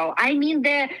 So, I mean,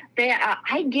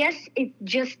 I guess it's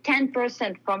just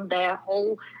 10% from the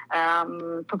whole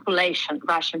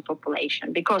Russian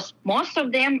population, because most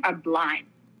of them are blind.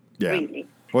 Yeah. Really.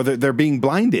 Well, they're being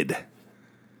blinded.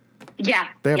 Yeah,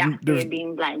 they're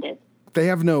being blinded. They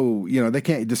have no, they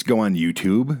can't just go on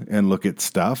YouTube and look at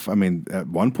stuff. I mean, at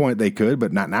one point they could,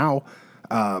 but not now.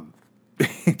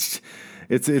 It's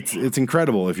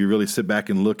incredible if you really sit back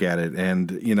and look at it. And,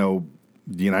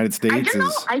 the United States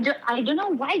I don't know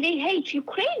why they hate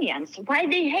Ukrainians, why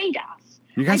they hate us.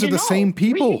 You guys are the same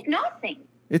people. We hate nothing.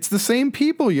 It's the same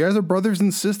people. You guys are brothers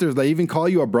and sisters. They even call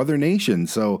you a brother nation.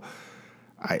 So,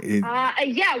 we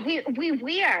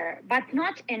were, but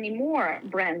not anymore,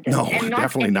 Brandon. No,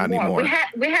 definitely not anymore.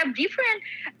 We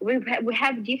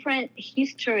have different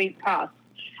history paths.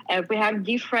 We have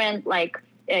different,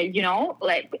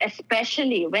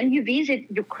 especially when you visit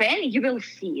Ukraine, you will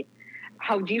see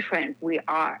how different we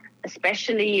are.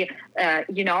 Especially,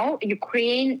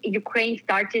 Ukraine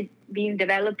started being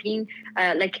developing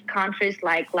countries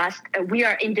we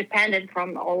are independent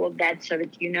from all of that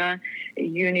Soviet Union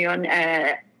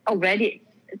already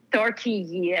 30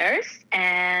 years.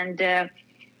 And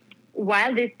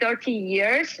while the 30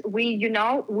 years, we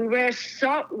are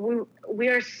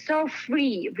so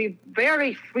free. We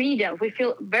very freedom. We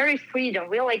feel very freedom.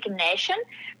 We're like a nation,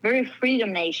 very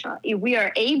freedom nation. We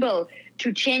are able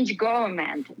to change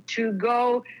government, to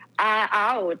go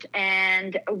out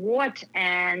and vote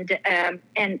and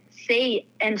say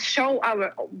and show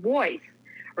our voice.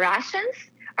 Russians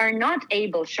are not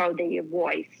able to show their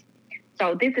voice.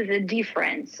 So this is a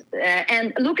difference.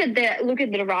 And look at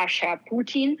the Russia.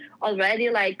 Putin already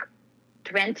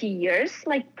 20 years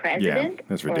president. Yeah,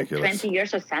 that's ridiculous. 20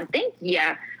 years or something.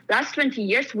 Yeah. Last 20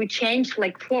 years we changed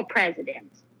 4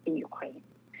 presidents in Ukraine.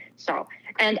 So,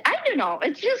 and I don't know,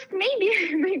 it's just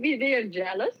maybe they are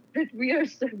jealous that we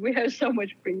have so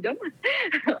much freedom,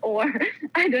 or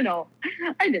I don't know.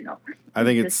 I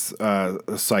think it's a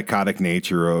psychotic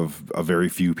nature of a very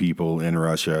few people in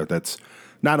Russia that's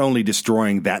not only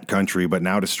destroying that country, but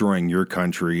now destroying your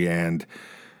country, and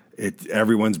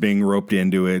everyone's being roped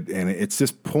into it, and it's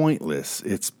just pointless.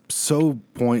 It's so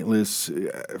pointless.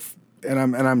 And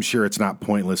I'm sure it's not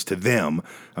pointless to them.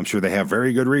 I'm sure they have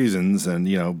very good reasons. And,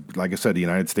 like I said, the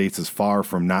United States is far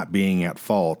from not being at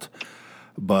fault.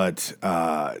 But,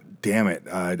 damn it,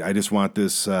 I just want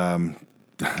this,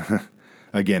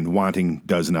 again, wanting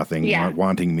does nothing. Yeah.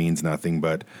 Wanting means nothing.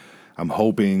 But I'm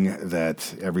hoping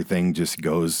that everything just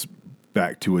goes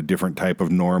back to a different type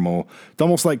of normal. It's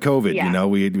almost like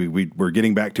COVID, we're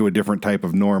getting back to a different type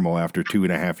of normal after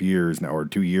 2.5 years now, or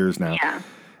 2 years now. Yeah.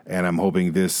 And I'm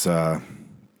hoping this.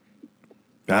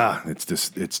 It's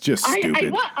just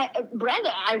stupid.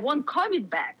 Brandon, I want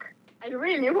COVID back. I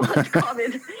really want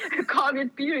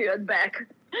COVID period back,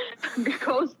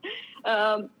 because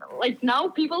now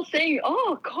people saying,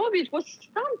 "Oh, COVID was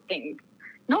something."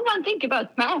 No one think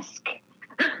about mask.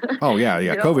 Oh yeah.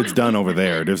 COVID's done over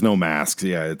there. There's no masks.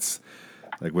 Yeah, it's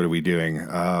like, what are we doing?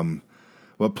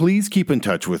 Well, please keep in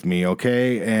touch with me,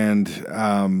 okay?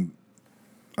 And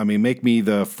make me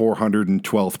the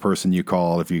 412th person you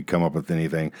call if you come up with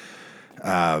anything.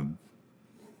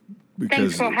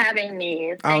 Thanks for having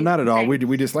me. Not at all.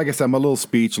 We just, like I said, I'm a little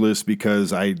speechless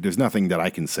because there's nothing that I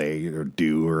can say or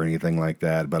do or anything like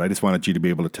that. But I just wanted you to be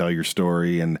able to tell your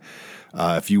story. And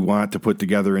if you want to put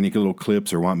together any little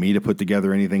clips or want me to put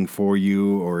together anything for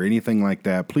you or anything like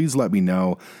that, please let me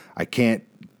know. I can't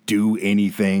do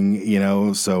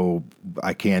anything, so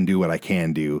I can do what I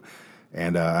can do.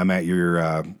 And I'm at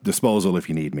your disposal if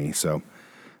you need me. So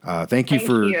thank you.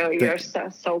 You're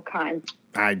so kind.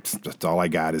 That's all I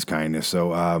got is kindness.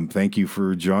 So thank you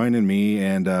for joining me,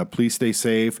 and please stay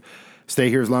safe. Stay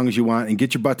here as long as you want, and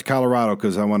get your butt to Colorado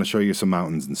because I want to show you some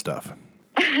mountains and stuff.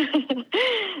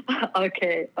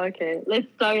 Okay. Let's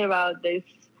talk about this.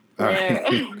 All right.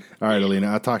 All right, Alina.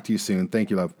 I'll talk to you soon. Thank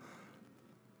you, love.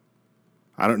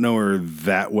 I don't know her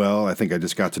that well. I think I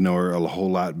just got to know her a whole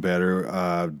lot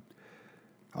better.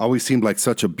 Always seemed like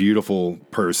such a beautiful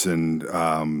person.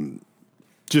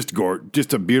 Just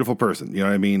a beautiful person. You know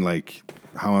what I mean? Like,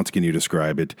 how else can you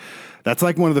describe it? That's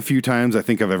like one of the few times I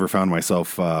think I've ever found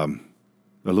myself a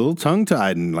little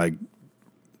tongue-tied and like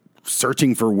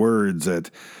searching for words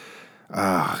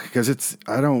because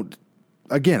I don't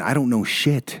know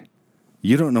shit.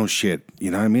 You don't know shit.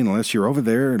 You know what I mean? Unless you're over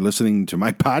there listening to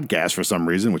my podcast for some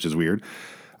reason, which is weird.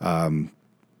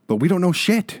 But we don't know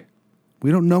shit. We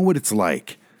don't know what it's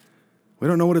like. We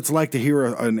don't know what it's like to hear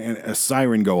a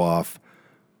siren go off,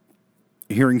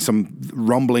 hearing some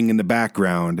rumbling in the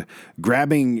background,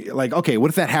 grabbing, like, okay, what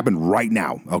if that happened right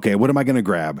now? Okay, what am I going to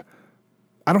grab?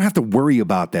 I don't have to worry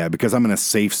about that because I'm in a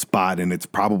safe spot and it's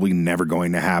probably never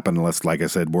going to happen unless, like I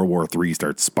said, World War III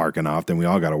starts sparking off. Then we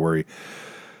all got to worry.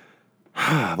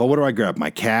 But what do I grab?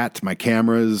 My cat, my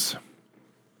cameras,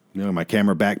 my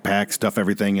camera backpack, stuff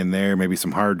everything in there, maybe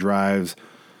some hard drives,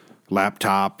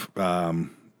 laptop, and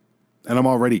I'm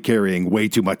already carrying way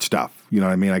too much stuff. You know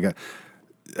what I mean?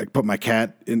 I put my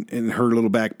cat in her little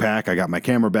backpack. I got my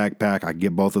camera backpack. I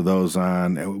get both of those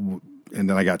on, and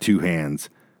then I got two hands.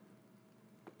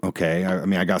 Okay,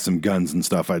 I got some guns and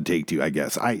stuff I'd take to, I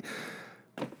guess. And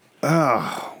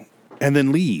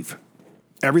then leave.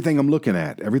 Everything I'm looking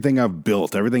at, everything I've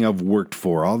built, everything I've worked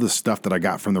for, all the stuff that I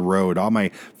got from the road, all my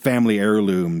family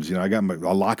heirlooms. I got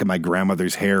a lock of my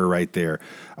grandmother's hair right there.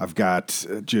 I've got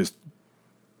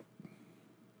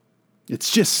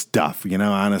it's just stuff,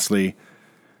 honestly.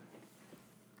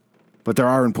 But there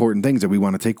are important things that we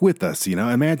want to take with us,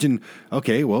 Imagine,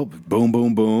 okay, well, boom,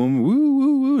 boom, boom, woo,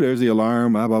 woo, woo, there's the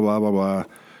alarm, blah, blah, blah, blah, blah.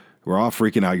 We're all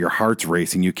freaking out. Your heart's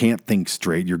racing. You can't think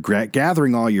straight. You're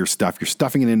gathering all your stuff. You're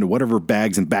stuffing it into whatever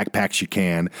bags and backpacks you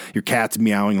can. Your cat's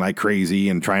meowing like crazy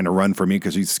and trying to run from you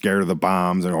because he's scared of the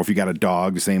bombs. Or if you got a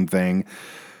dog, same thing.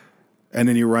 And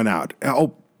then you run out.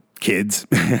 Oh, kids.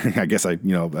 I guess I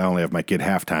only have my kid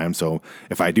half-time. So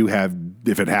if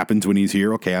it happens when he's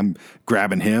here, okay, I'm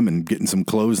grabbing him and getting some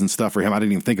clothes and stuff for him. I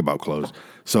didn't even think about clothes.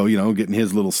 So, getting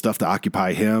his little stuff to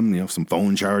occupy him, some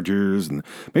phone chargers and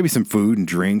maybe some food and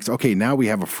drinks. Okay, now we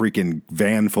have a freaking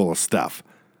van full of stuff.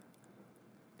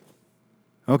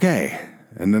 Okay.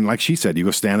 And then like she said, you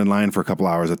go stand in line for a couple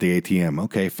hours at the ATM.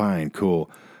 Okay, fine, cool.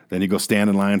 Then you go stand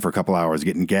in line for a couple hours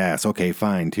getting gas. Okay,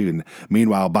 fine, too. And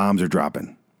meanwhile, bombs are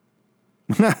dropping.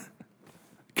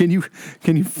 Can you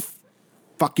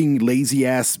fucking lazy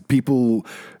ass people,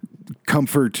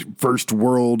 comfort first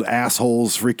world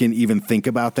assholes freaking even think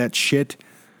about that shit?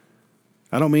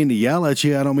 I don't mean to yell at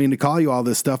you. I don't mean to call you all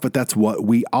this stuff, but that's what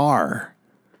we are.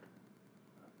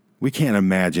 We can't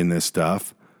imagine this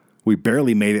stuff. We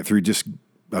barely made it through just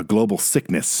a global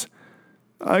sickness.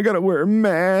 I gotta wear a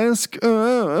mask. I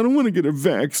don't want to get a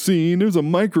vaccine. There's a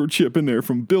microchip in there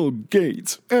from Bill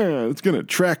Gates. It's gonna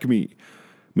track me.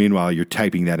 Meanwhile, you're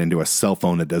typing that into a cell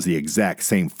phone that does the exact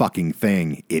same fucking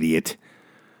thing, idiot.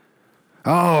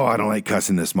 Oh, I don't like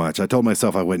cussing this much. I told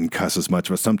myself I wouldn't cuss as much,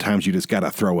 but sometimes you just gotta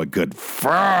throw a good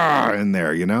 "frrrr" in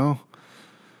there,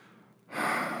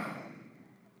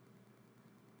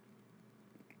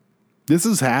 This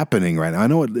is happening right now. I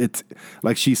know it's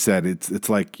like she said, it's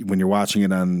like when you're watching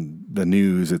it on the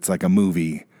news, it's like a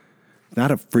movie.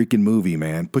 Not a freaking movie,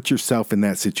 man. Put yourself in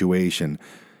that situation.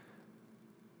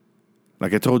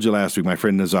 Like I told you last week, my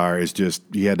friend Nazar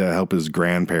he had to help his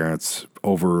grandparents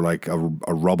over like a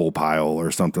rubble pile or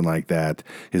something like that.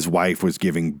 His wife was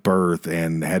giving birth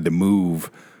and had to move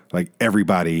like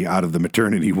everybody out of the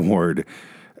maternity ward.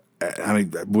 I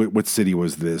mean, what city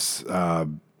was this?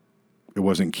 It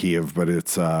wasn't Kiev, but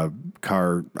it's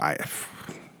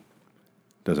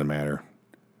doesn't matter.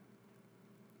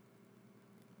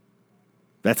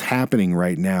 That's happening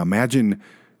right now. Imagine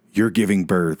you're giving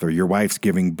birth or your wife's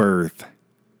giving birth.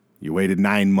 You waited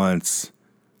 9 months.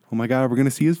 Oh my God, we're going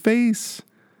to see his face.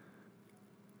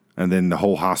 And then the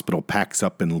whole hospital packs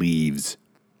up and leaves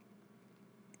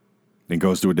and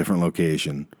goes to a different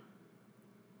location.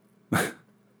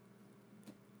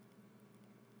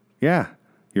 Yeah,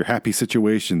 your happy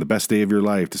situation, the best day of your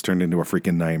life, just turned into a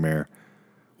freaking nightmare.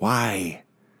 Why?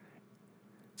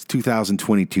 It's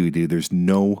 2022, dude. There's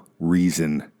no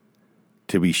reason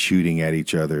to be shooting at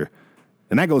each other.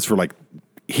 And that goes for like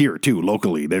here too,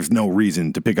 locally. There's no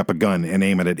reason to pick up a gun and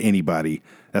aim it at anybody.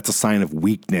 That's a sign of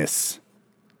weakness.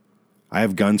 I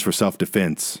have guns for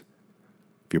self-defense.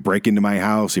 If you break into my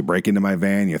house, you break into my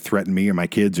van, you threaten me or my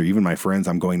kids or even my friends,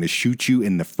 I'm going to shoot you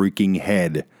in the freaking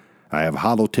head. I have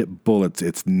hollow tip bullets.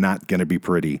 It's not going to be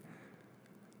pretty.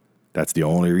 That's the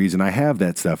only reason I have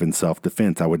that stuff in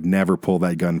self-defense. I would never pull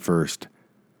that gun first.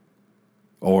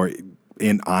 Or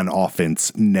on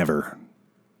offense, never.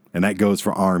 And that goes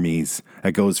for armies.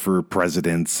 That goes for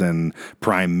presidents and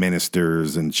prime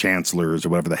ministers and chancellors or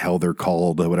whatever the hell they're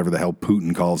called, or whatever the hell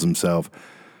Putin calls himself.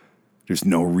 There's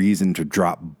no reason to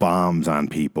drop bombs on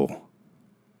people.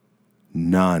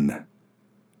 None.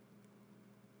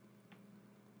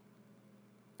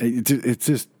 It's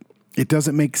just, it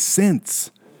doesn't make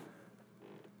sense.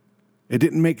 It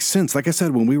didn't make sense. Like I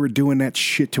said, when we were doing that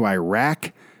shit to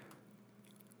Iraq,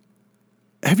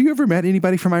 have you ever met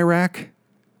anybody from Iraq?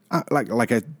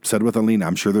 Like I said with Alina,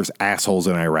 I'm sure there's assholes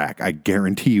in Iraq. I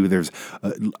guarantee you there's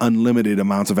unlimited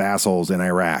amounts of assholes in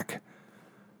Iraq.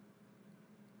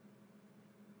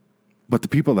 But the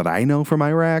people that I know from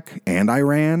Iraq and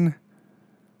Iran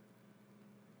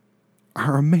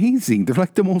are amazing. They're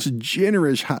like the most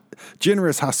generous,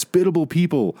 hospitable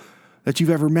people that you've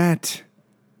ever met.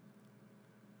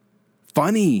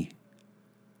 Funny.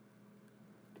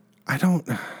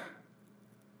 And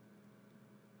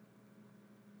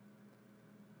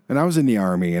I was in the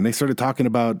Army, and they started talking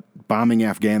about bombing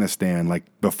Afghanistan like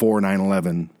before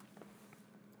 9/11,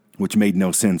 which made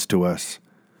no sense to us.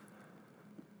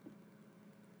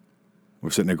 We're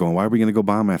sitting there going, why are we going to go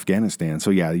bomb Afghanistan? So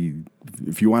yeah,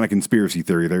 if you want a conspiracy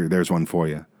theory, there's one for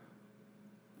you.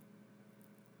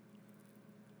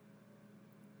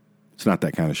 It's not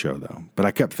that kind of show, though. But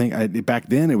I kept thinking, back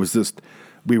then it was just,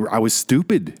 I was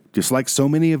stupid, just like so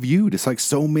many of you, just like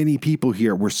so many people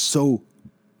here. We're so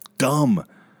dumb.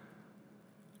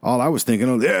 All I was thinking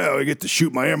of, I get to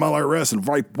shoot my MLRS and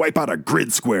wipe out a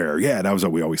grid square. Yeah, that was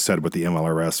what we always said with the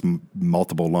MLRS,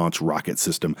 multiple launch rocket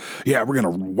system. Yeah, we're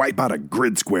going to wipe out a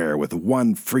grid square with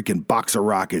one freaking box of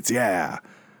rockets. Yeah.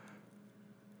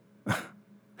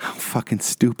 How fucking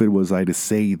stupid was I to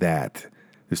say that?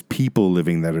 There's people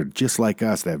living that are just like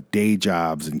us, that have day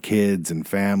jobs and kids and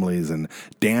families and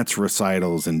dance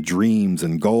recitals and dreams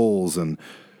and goals. And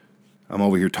I'm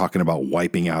over here talking about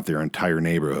wiping out their entire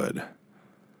neighborhood.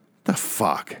 The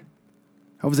fuck?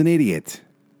 I was an idiot.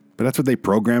 But that's what they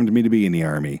programmed me to be in the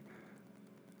Army.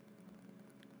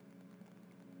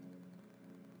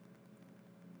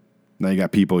 Now you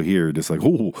got people here just like,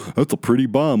 oh, that's a pretty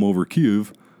bomb over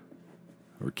Kiev.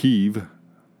 Or Kiev.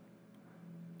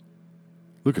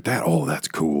 Look at that. Oh, that's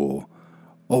cool.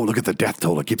 Oh, look at the death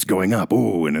toll. It keeps going up.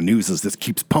 Oh, and the news just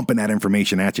keeps pumping that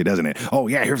information at you, doesn't it? Oh,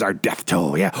 yeah, here's our death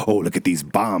toll. Yeah. Oh, look at these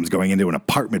bombs going into an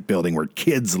apartment building where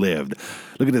kids lived.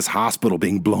 Look at this hospital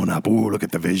being blown up. Oh, look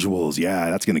at the visuals. Yeah,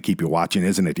 that's going to keep you watching,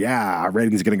 isn't it? Yeah, our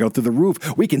ratings are going to go through the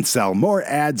roof. We can sell more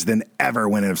ads than ever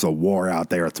when there's a war out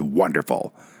there. It's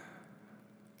wonderful.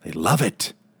 They love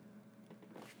it.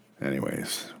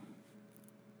 Anyways,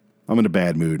 I'm in a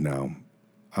bad mood now.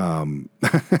 I'm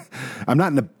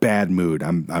not in a bad mood.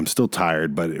 I'm still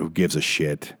tired, but who gives a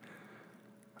shit?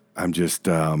 I'm just,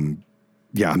 I'm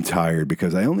tired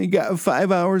because I only got 5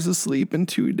 hours of sleep in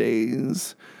 2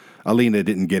 days. Alina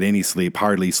didn't get any sleep,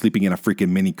 hardly, sleeping in a freaking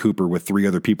Mini Cooper with 3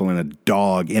 other people and a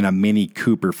dog in a Mini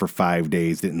Cooper for 5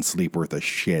 days. Didn't sleep worth a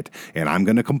shit. And I'm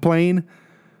going to complain?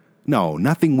 No,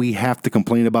 nothing we have to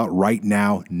complain about right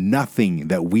now. Nothing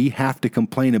that we have to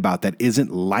complain about that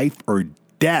isn't life or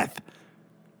death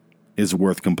is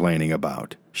worth complaining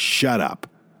about. Shut up.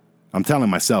 I'm telling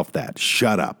myself that.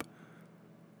 Shut up.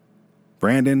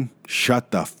 Brandon,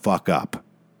 shut the fuck up.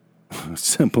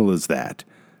 Simple as that.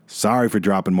 Sorry for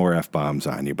dropping more F-bombs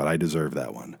on you, but I deserve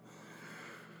that one.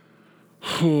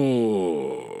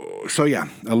 So yeah,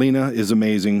 Alina is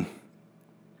amazing.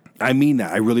 I mean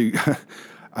that. I really,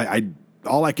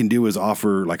 all I can do is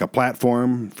offer like a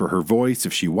platform for her voice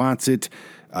if she wants it.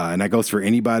 And that goes for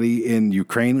anybody in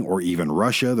Ukraine or even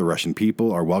Russia. The Russian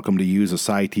people are welcome to use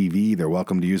Asai TV. They're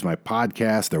welcome to use my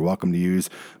podcast. They're welcome to use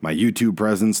my YouTube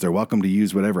presence. They're welcome to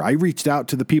use whatever. I reached out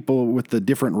to the people with the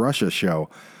Different Russia show.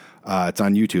 It's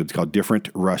on YouTube. It's called Different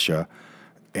Russia.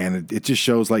 And it just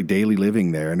shows like daily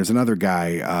living there. And there's another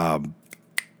guy,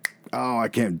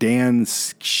 Dan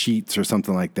Sheets or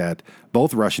something like that.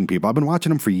 Both Russian people. I've been watching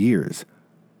them for years.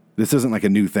 This isn't like a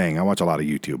new thing. I watch a lot of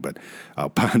YouTube, but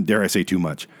dare I say too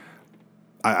much.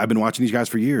 I've been watching these guys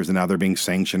for years, and now they're being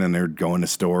sanctioned, and they're going to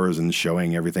stores and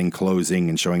showing everything closing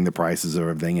and showing the prices of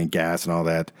everything and gas and all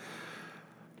that.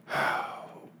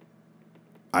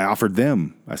 I offered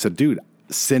them. I said, dude,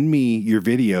 send me your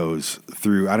videos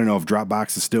through, I don't know if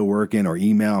Dropbox is still working or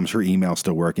email. I'm sure email's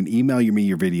still working. Email me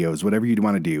your videos, whatever you'd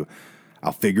want to do.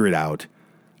 I'll figure it out.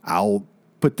 I'll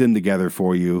put them together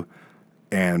for you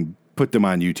and put them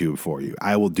on YouTube for you.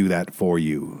 I will do that for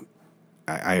you.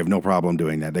 I have no problem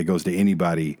doing that. That goes to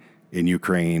anybody in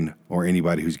Ukraine or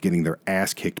anybody who's getting their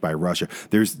ass kicked by Russia.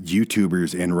 There's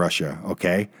YouTubers in Russia,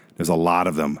 okay? There's a lot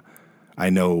of them. I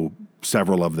know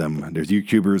several of them. There's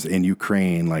YouTubers in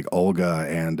Ukraine like Olga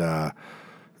and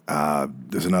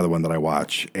there's another one that I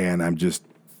watch. And I'm just,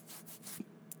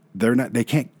 they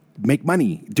can't make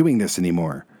money doing this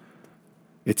anymore.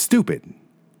 It's stupid.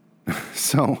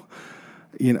 So,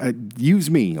 use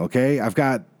me, okay? I've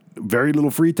got very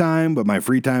little free time, but my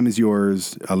free time is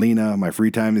yours. Alina, my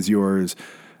free time is yours.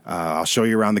 I'll show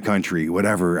you around the country,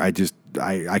 whatever. I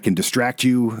can distract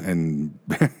you and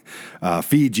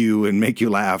feed you and make you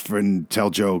laugh and tell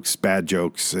jokes, bad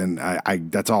jokes. And I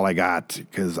that's all I got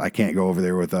because I can't go over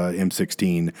there with a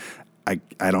M16. I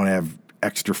don't have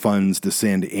extra funds to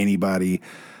send anybody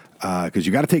because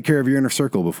you got to take care of your inner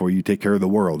circle before you take care of the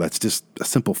world. That's just a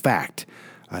simple fact.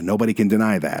 Nobody can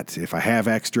deny that. If I have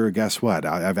extra, guess what?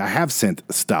 I have sent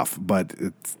stuff, but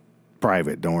it's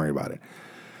private. Don't worry about it.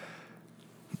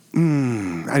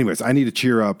 Anyways, I need to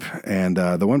cheer up. And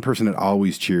the one person that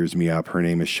always cheers me up, her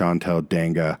name is Chantal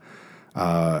Dengah.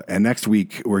 And next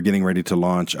week, we're getting ready to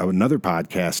launch another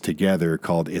podcast together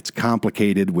called It's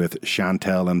Complicated with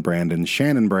Chantal and Brandon.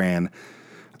 Shannon Brand.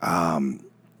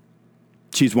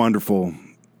 She's wonderful.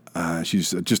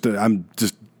 She's just,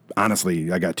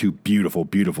 honestly, I got two beautiful,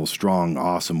 beautiful, strong,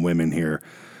 awesome women here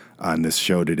on this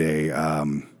show today.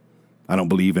 I don't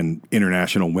believe in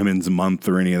International Women's Month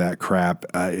or any of that crap.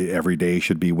 Every day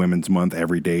should be Women's Month.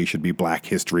 Every day should be Black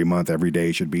History Month. Every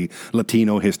day should be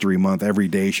Latino History Month. Every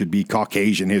day should be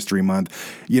Caucasian History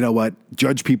Month. You know what?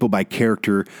 Judge people by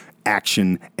character,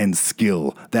 action, and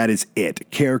skill. That is it.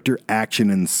 Character, action,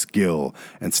 and skill.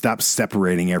 And stop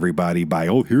separating everybody by,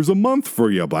 oh, here's a month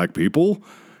for you, black people.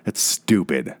 It's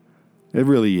stupid. It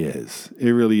really is.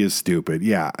 It really is stupid.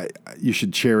 Yeah, you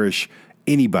should cherish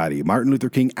anybody. Martin Luther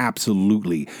King,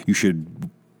 absolutely. You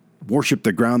should worship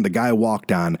the ground the guy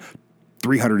walked on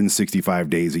 365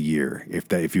 days a year,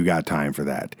 if you got time for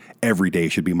that. Every day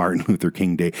should be Martin Luther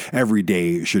King Day. Every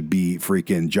day should be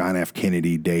freaking John F.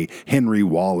 Kennedy Day, Henry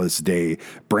Wallace Day,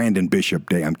 Brandon Bishop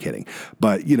Day. I'm kidding.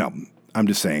 But, I'm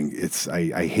just saying,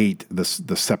 I hate the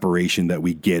separation that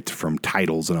we get from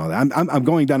titles and all that. I'm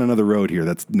going down another road here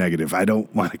that's negative. I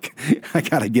don't want to. I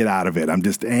got to get out of it. I'm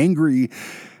just angry.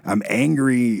 I'm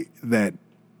angry that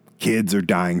kids are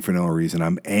dying for no reason.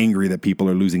 I'm angry that people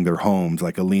are losing their homes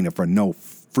like Alina for no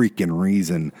freaking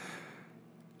reason.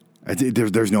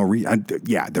 There's no reason.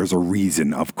 Yeah, there's a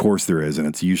reason. Of course there is, and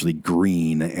it's usually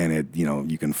green, and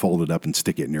you can fold it up and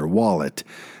stick it in your wallet.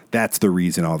 That's the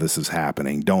reason all this is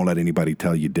happening. Don't let anybody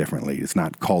tell you differently. It's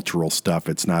not cultural stuff.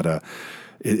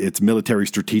 It's military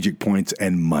strategic points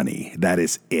and money. That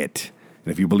is it.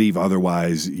 And if you believe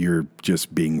otherwise, you're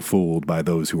just being fooled by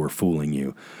those who are fooling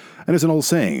you. And there's an old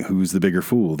saying, who's the bigger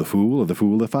fool, the fool or the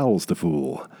fool that follows the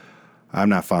fool? I'm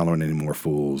not following any more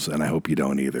fools, and I hope you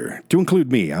don't either. To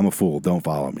include me, I'm a fool. Don't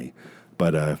follow me.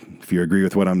 But if you agree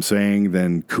with what I'm saying,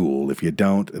 then cool. If you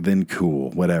don't, then cool.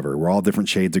 Whatever. We're all different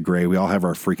shades of gray. We all have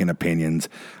our freaking opinions.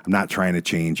 I'm not trying to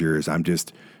change yours. I'm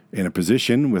just in a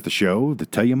position with the show to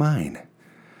tell you mine.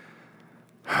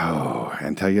 Oh,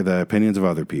 and tell you the opinions of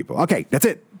other people. Okay, that's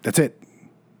it. That's it.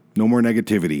 No more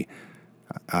negativity.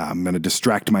 I'm going to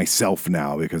distract myself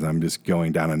now because I'm just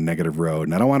going down a negative road.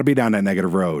 And I don't want to be down that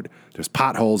negative road. There's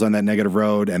potholes on that negative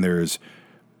road, and there's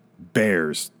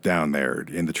bears down there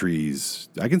in the trees.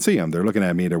 I can see them. They're looking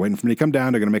at me. They're waiting for me to come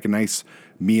down. They're going to make a nice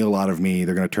meal out of me.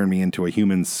 They're going to turn me into a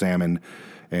human salmon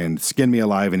and skin me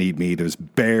alive and eat me. There's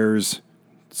bears,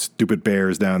 stupid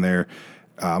bears down there.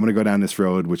 I'm going to go down this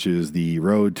road, which is the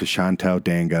road to Chantal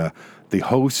Dengah, the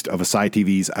host of Asai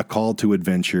TV's A Call to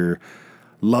Adventure.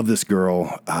 Love this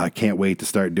girl. Can't wait to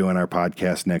start doing our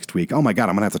podcast next week. Oh my God,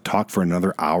 I'm going to have to talk for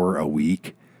another hour a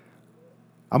week.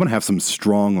 I'm going to have some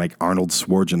strong, like Arnold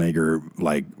Schwarzenegger,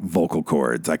 like vocal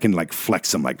cords. I can like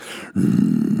flex them like,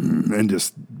 and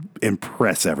just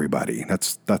impress everybody.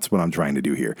 That's what I'm trying to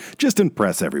do here. Just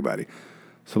impress everybody.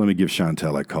 So let me give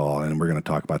Chantal a call, and we're going to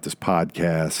talk about this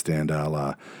podcast, and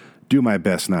I'll do my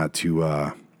best not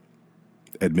to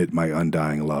admit my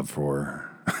undying love for her.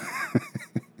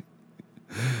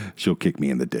 She'll kick me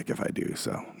in the dick if I do,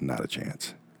 so not a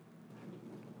chance.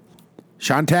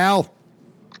 Chantal!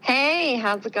 Hey,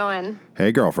 how's it going?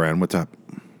 Hey, girlfriend, what's up?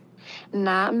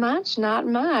 Not much.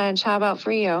 How about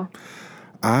for you?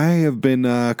 I have been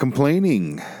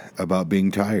complaining about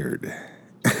being tired.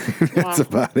 That's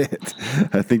about it.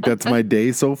 I think that's my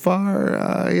day so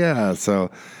far. Yeah.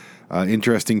 So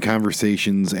interesting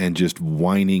conversations and just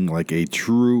whining like a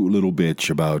true little bitch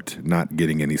about not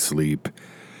getting any sleep.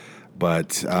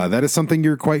 But that is something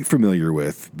you're quite familiar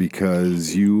with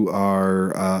because you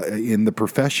are in the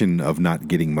profession of not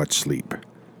getting much sleep.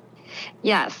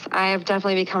 Yes, I have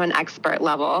definitely become an expert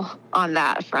level on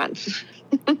that front.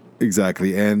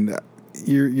 Exactly. And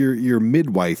you're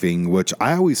midwifing, which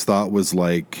I always thought was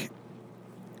like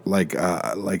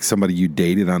somebody you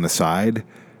dated on the side.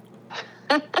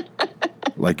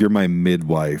 Like you're my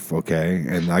midwife, okay?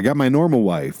 And I got my normal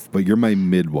wife, but you're my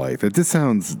midwife. It just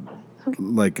sounds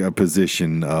like a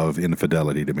position of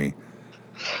infidelity to me.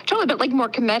 Totally, but like more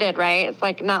committed, right? It's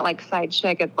like not like side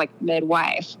chick, it's like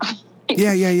midwife.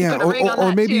 Yeah.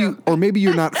 Or maybe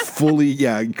you're not fully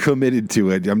committed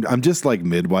to it. I'm just like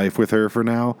midwife with her for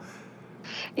now.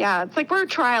 Yeah, it's like we're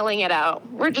trialing it out.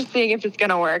 We're just seeing if it's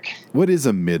gonna work. What is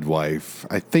a midwife?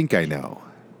 I think I know.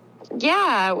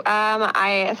 Yeah,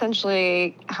 I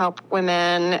essentially help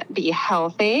women be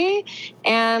healthy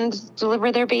and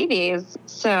deliver their babies.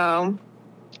 So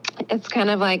it's kind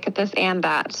of like this and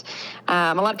that.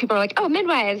 A lot of people are like, oh,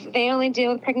 midwives, they only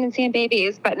deal with pregnancy and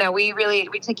babies. But no, we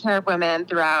take care of women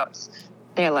throughout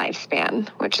their lifespan,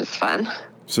 which is fun.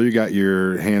 So you got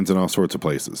your hands in all sorts of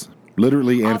places,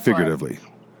 literally and figuratively.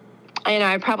 I know,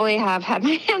 I probably have had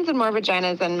my hands in more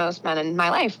vaginas than most men in my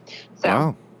life. So.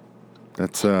 Wow.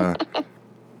 That's a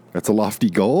lofty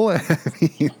goal.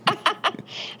 It's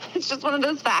just one of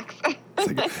those facts.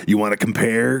 Like, you want to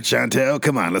compare, Chantal?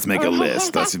 Come on, let's make a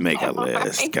list. Let's make a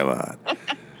list. Come on.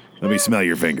 Let me smell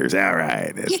your fingers. All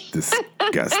right. It's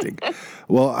disgusting.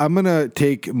 Well, I'm going to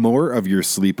take more of your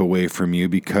sleep away from you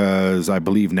because I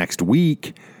believe next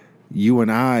week you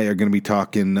and I are going to be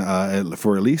talking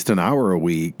for at least an hour a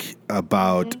week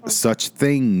about such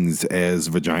things as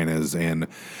vaginas and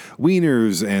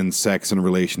wieners and sex and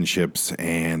relationships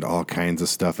and all kinds of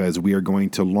stuff as we are going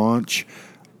to launch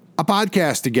a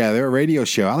podcast together, a radio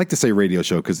show. I like to say radio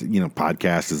show because,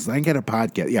 podcast is, I get a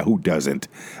podcast. Yeah, who doesn't?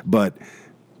 But,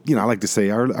 I like to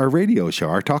say our radio show,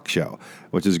 our talk show,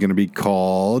 which is going to be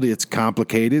called It's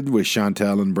Complicated with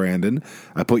Chantal and Brandon.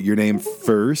 I put your name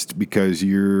first because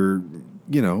you're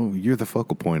the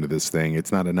focal point of this thing.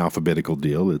 It's not an alphabetical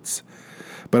deal.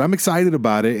 But I'm excited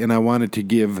about it, and I wanted to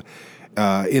give,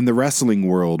 in the wrestling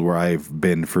world where I've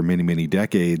been for many, many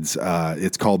decades,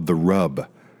 it's called the rub.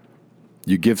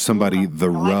 You give somebody the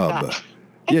rub.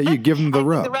 Yeah, you give them the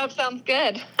rub. The rub sounds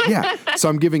good. Yeah, so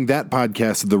I'm giving that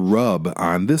podcast the rub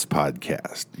on this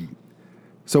podcast.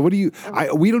 So what do you?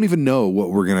 We don't even know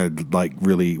what we're gonna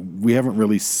really. We haven't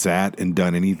really sat and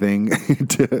done anything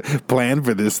to plan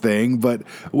for this thing. But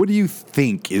what do you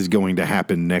think is going to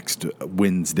happen next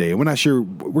Wednesday? We're not sure.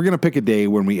 We're gonna pick a day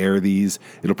when we air these.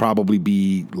 It'll probably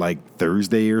be like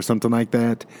Thursday or something like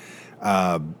that.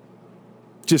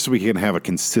 Just so we can have a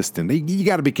consistent. You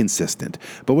got to be consistent.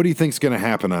 But what do you think is going to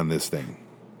happen on this thing?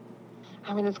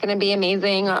 I mean, it's going to be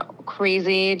amazing,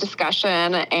 crazy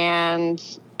discussion,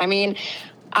 and I mean,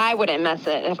 I wouldn't miss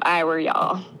it if I were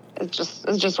y'all. It's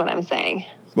just what I'm saying.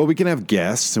 Well, we can have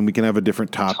guests, and we can have a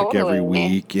different topic every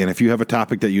week. And if you have a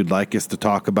topic that you'd like us to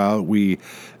talk about, we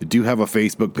do have a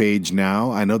Facebook page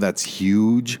now. I know that's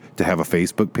huge to have a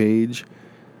Facebook page.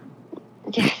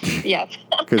 Yes.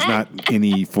 Because not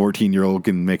any 14-year-old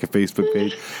can make a Facebook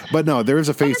page. But no, there is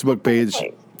a Facebook page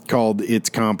called It's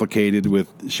Complicated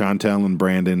with Chantal and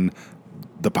Brandon,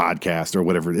 the podcast or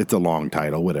whatever. It's a long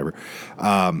title, whatever.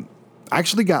 I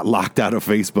actually got locked out of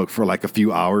Facebook for like a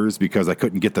few hours because I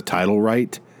couldn't get the title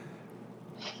right.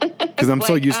 Because I'm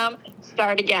so used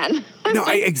start again. No,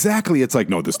 exactly. It's like,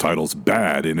 no, this title's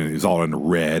bad, and it's all in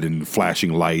red and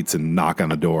flashing lights and knock on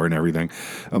the door and everything.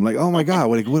 I'm like, oh my God,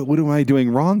 what am I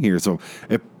doing wrong here? So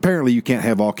apparently you can't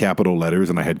have all capital letters,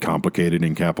 and I had complicated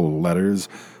in capital letters.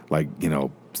 Like,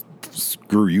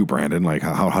 screw you, Brandon. Like,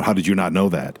 how did you not know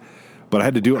that? But I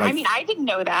had to do it. I mean, I didn't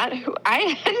know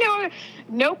that.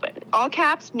 Nope. All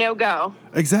caps, no go.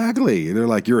 Exactly. They're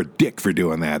like, you're a dick for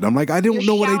doing that. I'm like, I don't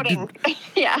know shouting. What I did.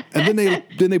 Yeah. And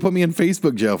then they put me in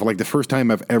Facebook jail for like the first time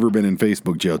I've ever been in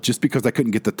Facebook jail, just because I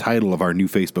couldn't get the title of our new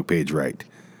Facebook page right.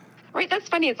 Right. That's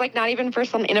funny. It's like not even for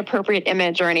some inappropriate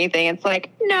image or anything. It's like,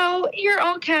 no, you're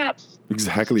all caps.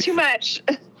 Exactly. It's too much.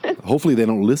 Hopefully they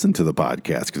don't listen to the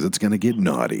podcast because it's going to get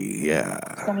naughty. Yeah.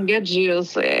 It's going to get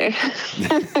juicy.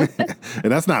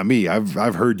 And that's not me.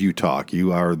 I've heard you talk.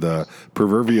 You are the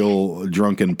proverbial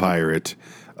drunken pirate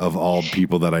of all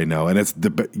people that I know. And it's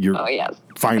your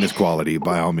finest quality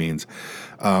by all means.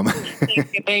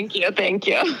 Thank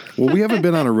you. Well, we haven't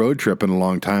been on a road trip in a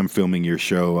long time filming your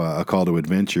show, A Call to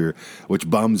Adventure, which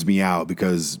bums me out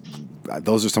because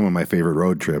those are some of my favorite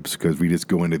road trips because we just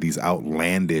go into these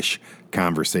outlandish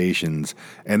conversations.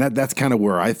 And that's kind of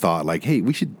where I thought, like, hey,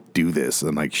 we should do this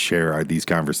and like share these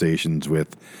conversations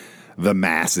with the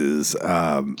masses.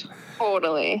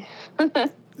 Totally.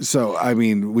 So, I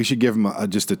mean, we should give them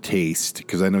just a taste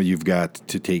because I know you've got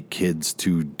to take kids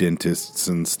to dentists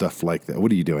and stuff like that.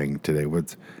 What are you doing today?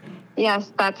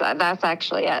 Yes, that's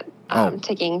actually it.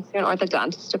 Taking an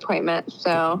orthodontist appointment.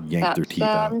 So yank their teeth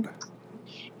out.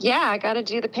 Yeah, I got to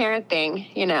do the parent thing,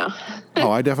 you know.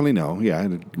 Oh, I definitely know. Yeah, I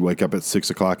had to wake up at 6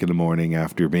 o'clock in the morning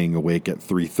after being awake at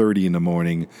 3:30 in the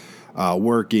morning,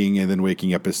 working, and then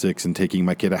waking up at 6 and taking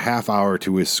my kid a half hour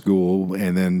to his school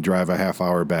and then drive a half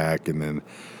hour back. And then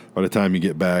by the time you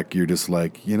get back, you're just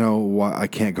like, you know what? I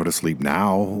can't go to sleep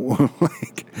now.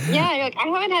 Yeah, you're like, I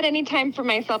haven't had any time for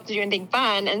myself to do anything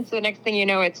fun. And so next thing you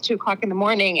know, it's 2 o'clock in the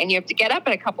morning and you have to get up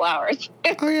in a couple hours.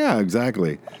 Oh, yeah,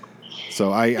 exactly.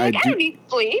 So I don't need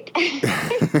sleep.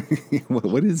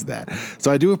 What is that?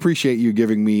 So I do appreciate you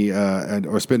giving me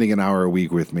or spending an hour a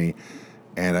week with me.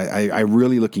 And I'm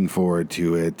really looking forward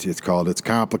to it. It's called It's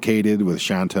Complicated with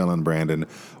Chantal and Brandon,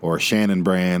 or Shannon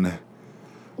Bran.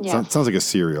 Yeah. Sounds like a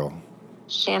cereal.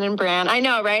 Shannon Bran. I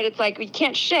know, right? It's like, you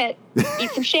can't shit.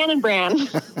 Eat some Shannon Bran.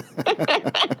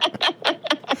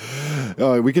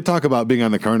 Oh, we could talk about being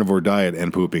on the carnivore diet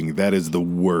and pooping. That is the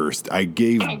worst. I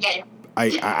give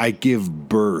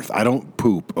birth. I don't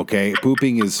poop, okay?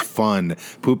 Pooping is fun.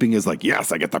 Pooping is like,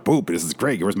 yes, I get to poop. This is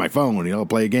great. Where's my phone? You know,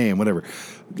 play a game, whatever.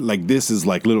 Like, this is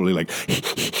like literally like...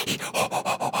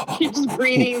 You're just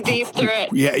breathing deep through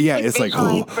it. Yeah. It's like,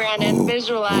 Brandon,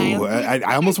 visualize.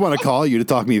 I almost want to call you to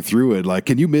talk me through it. Like,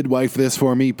 can you midwife this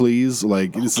for me, please?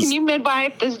 Like, can you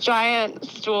midwife this giant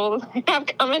stool I have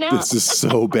coming out? This is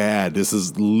so bad. This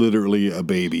is literally a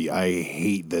baby. I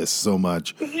hate this so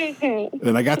much.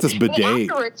 And I got this bidet. But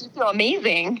afterwards, you feel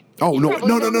amazing. Oh, no.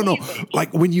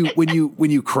 Like when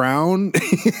you crown.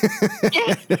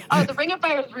 Yeah. Oh, the ring of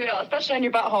fire is real, especially on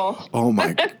your butthole. Oh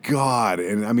my God.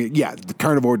 And I mean, yeah, the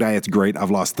carnivore diet's great.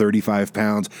 I've lost 35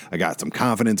 pounds. I got some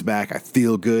confidence back. I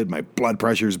feel good. My blood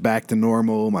pressure's back to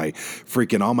normal. All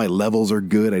my levels are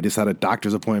good. I just had a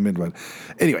doctor's appointment. But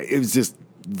anyway, it was just,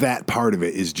 that part of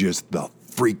it is just the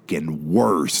freaking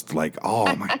worst. Like,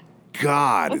 oh my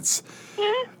God.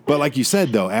 But like you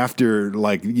said, though, after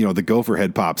the gopher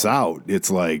head pops out, it's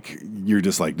like, you're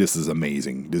just like, this is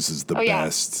amazing. This is the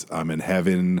best. I'm in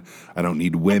heaven. I don't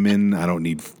need women. I don't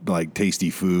need like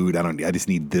tasty food. I just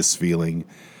need this feeling.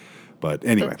 But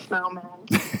anyway.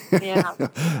 Yeah.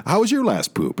 How was your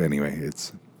last poop anyway?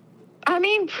 I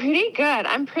mean, pretty good.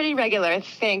 I'm pretty regular,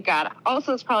 thank God.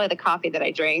 Also, it's probably the coffee that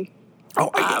I drink. Oh,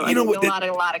 you know what?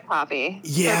 A lot of coffee.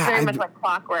 Yeah, so it's very much like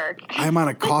clockwork. I'm on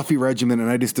a coffee regimen, and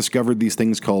I just discovered these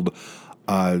things called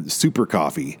super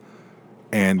coffee,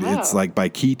 and it's like by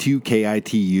Kitu,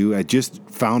 Kitu. I just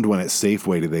found one at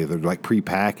Safeway today. They're like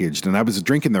prepackaged, and I was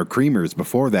drinking their creamers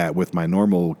before that with my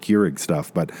normal Keurig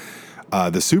stuff, but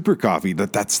the super coffee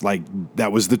that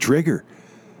was the trigger.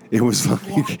 It was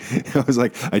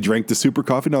like, I drank the super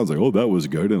coffee and I was like, oh, that was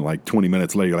good. And like 20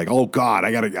 minutes later, you're like, oh God,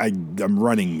 I'm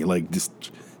running. Like,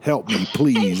 just help me,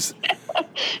 please.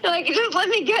 You're like, just let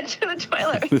me get to the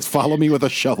toilet. Just follow me with a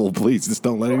shovel, please. Just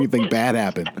don't let anything bad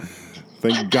happen.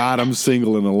 Thank God I'm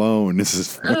single and alone. This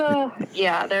is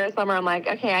yeah, there was somewhere I'm like,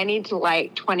 okay, I need to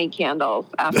light 20 candles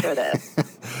after this.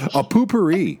 A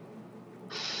poopery.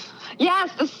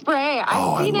 Yes, the spray.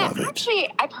 I've seen it. It.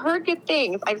 Actually, I've heard good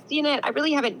things. I've seen it. I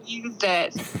really haven't used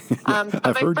it.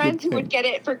 My friends who would get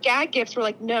it for gag gifts were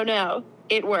like, no,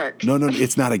 it works. No,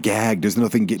 it's not a gag. There's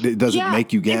nothing. It doesn't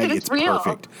make you gag. It's real.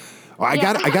 Perfect. Well, I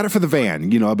got it for the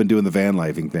van. You know, I've been doing the van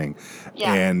lifing thing.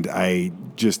 Yeah. And I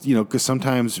just, because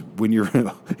sometimes when you're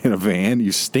in a van,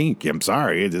 you stink. I'm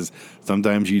sorry.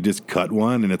 Sometimes you just cut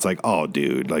one and it's like, oh,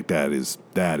 dude, like that is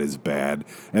bad.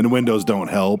 And the windows don't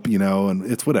help,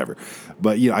 and it's whatever.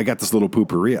 But, I got this little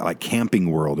poopery at like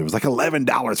Camping World. It was like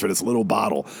 $11 for this little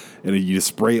bottle. And you just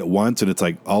spray it once and it's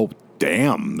like, oh,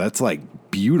 damn, that's like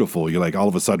beautiful. You're like all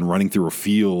of a sudden running through a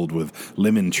field with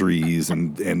lemon trees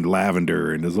and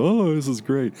lavender and this is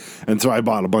great. And so I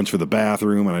bought a bunch for the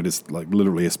bathroom and I just like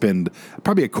literally spend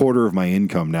probably a quarter of my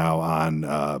income now on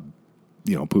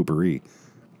poopery.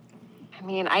 I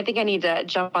mean, I think I need to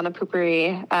jump on the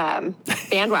poopery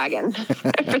bandwagon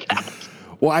for that.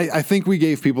 Well, I think we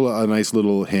gave people a nice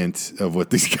little hint of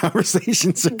what these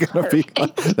conversations are going to be.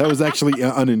 That was actually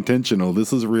unintentional.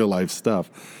 This is real life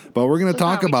stuff. But we're going to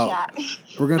talk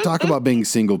about being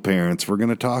single parents. We're going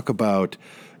to talk about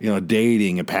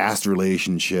dating and past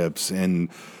relationships and,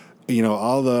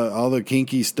 all the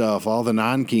kinky stuff, all the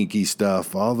non-kinky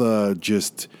stuff, all the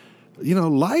just,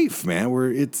 life, man,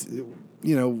 where it's,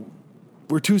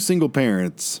 we're two single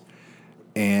parents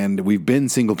and we've been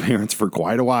single parents for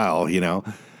quite a while,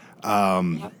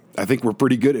 I think we're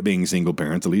pretty good at being single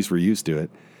parents. At least we're used to it.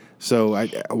 So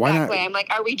why not? I'm like,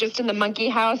 are we just in the monkey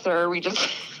house or are we just...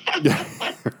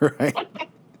 Right.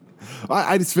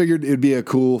 I just figured it'd be a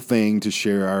cool thing to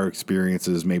share our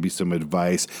experiences, maybe some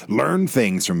advice, learn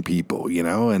things from people,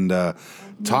 and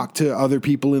talk to other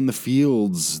people in the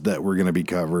fields that we're going to be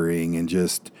covering and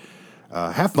just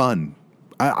have fun.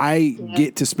 I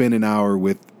get to spend an hour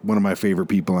with one of my favorite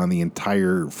people on the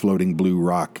entire floating blue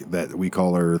rock that we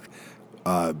call Earth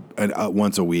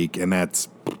once a week, and that's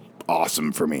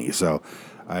awesome for me. So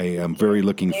I am very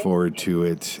looking forward to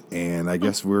it, and I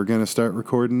guess we're going to start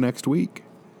recording next week.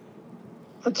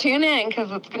 So tune in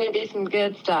because it's going to be some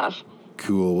good stuff.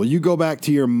 Cool. Well, you go back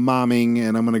to your momming,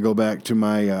 and I'm going to go back to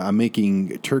my, I'm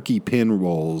making turkey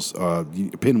pinwheels. Ooh,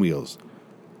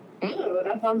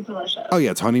 that sounds delicious. Oh,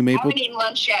 yeah, it's honey I maple. haven't eaten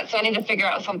lunch yet, so I need to figure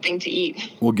out something to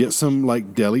eat. We'll get some,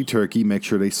 deli turkey. Make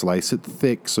sure they slice it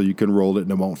thick so you can roll it and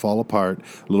it won't fall apart.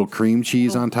 A little cream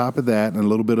cheese on top of that and a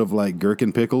little bit of,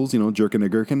 gherkin pickles, jerking a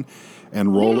gherkin.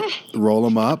 And roll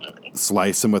them up,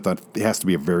 slice them with it has to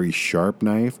be a very sharp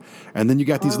knife. And then you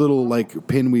got these little,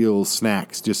 pinwheel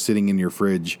snacks just sitting in your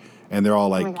fridge. And they're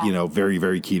all, very,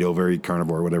 very keto, very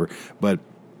carnivore, whatever. But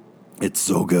it's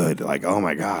so good. Oh,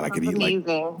 my God, I could eat,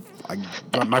 amazing.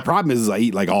 My problem is I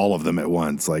eat, all of them at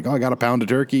once. I got a pound of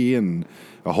turkey and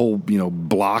a whole,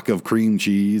 block of cream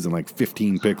cheese and,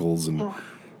 15 pickles and...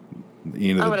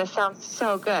 but it sounds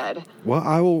so good. Well,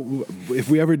 I will. If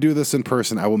we ever do this in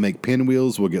person, I will make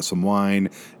pinwheels. We'll get some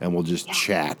wine, and we'll just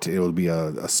chat. It will be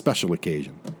a special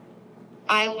occasion.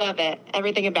 I love it.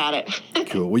 Everything about it.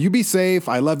 Cool. Well, you be safe.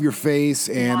 I love your face,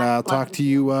 and I'll talk to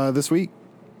you this week.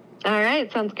 All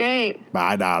right. Sounds great.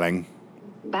 Bye, darling.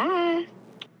 Bye.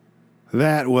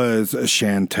 That was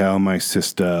Chantal, my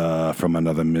sister from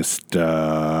another mister.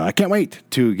 I can't wait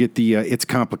to get the It's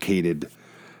Complicated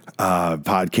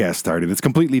podcast started. It's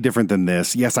completely different than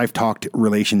this. Yes, I've talked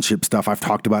relationship stuff. I've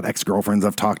talked about ex-girlfriends.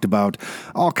 I've talked about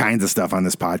all kinds of stuff on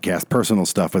this podcast, personal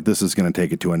stuff, but this is going to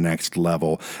take it to a next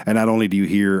level. And not only do you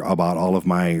hear about all of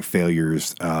my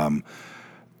failures,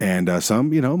 and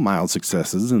some, mild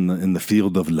successes in the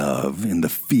field of love,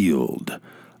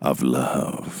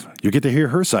 you get to hear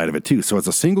her side of it too. So it's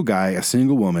a single guy, a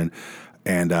single woman,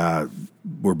 and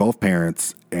we're both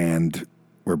parents, and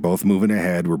we're both moving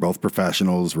ahead. We're both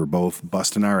professionals. We're both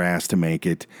busting our ass to make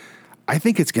it. I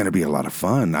think it's going to be a lot of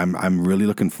fun. I'm really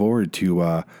looking forward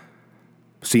to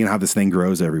seeing how this thing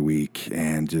grows every week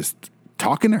and just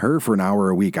talking to her for an hour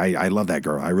a week. I love that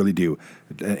girl. I really do.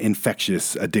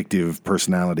 Infectious, addictive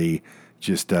personality.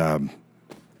 Just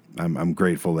I'm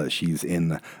grateful that she's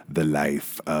in the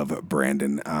life of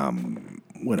Brandon.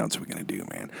 What else are we going to do,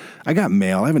 man? I got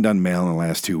mail. I haven't done mail in the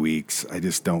last 2 weeks. I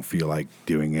just don't feel like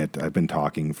doing it. I've been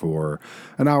talking for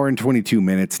an hour and 22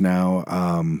 minutes now.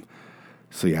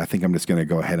 So, yeah, I think I'm just going to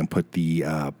go ahead and put the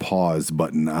pause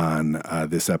button on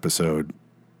this episode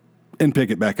and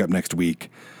pick it back up next week.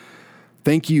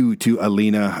 Thank you to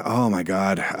Alina. Oh, my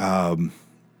God.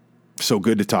 So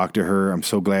good to talk to her. I'm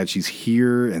so glad she's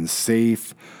here and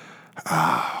safe.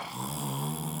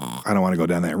 I don't want to go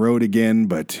down that road again,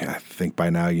 but I think by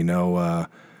now you know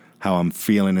how I'm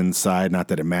feeling inside. Not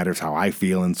that it matters how I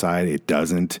feel inside. It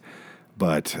doesn't.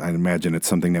 But I imagine it's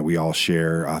something that we all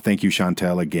share. Thank you,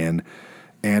 Chantal, again.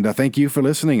 And thank you for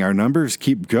listening. Our numbers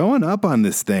keep going up on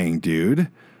this thing, dude.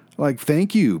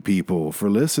 Thank you, people, for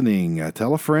listening.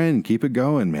 Tell a friend. Keep it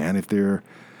going, man. If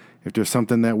there's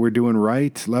something that we're doing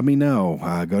right, let me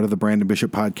know. Go to the Brandon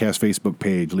Bishop Podcast Facebook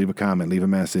page. Leave a comment. Leave a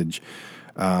message.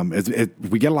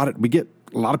 We get a lot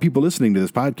of people listening to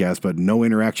this podcast, but no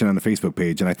interaction on the Facebook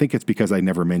page. And I think it's because I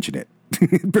never mention it.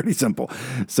 Pretty simple.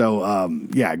 So,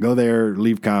 go there,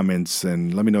 leave comments,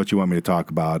 and let me know what you want me to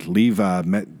talk about. Leave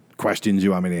questions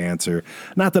you want me to answer.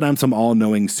 Not that I'm some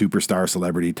all-knowing superstar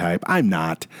celebrity type. I'm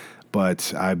not.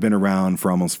 But I've been around for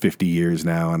almost 50 years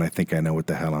now, and I think I know what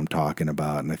the hell I'm talking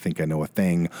about. And I think I know a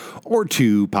thing or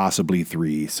two, possibly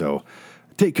three. So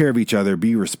take care of each other.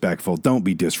 Be respectful. Don't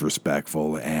be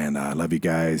disrespectful. And I love you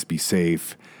guys. Be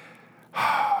safe.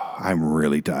 I'm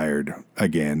really tired.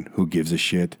 Again, who gives a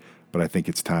shit? But I think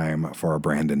it's time for a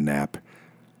Brandon nap.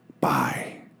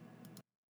 Bye.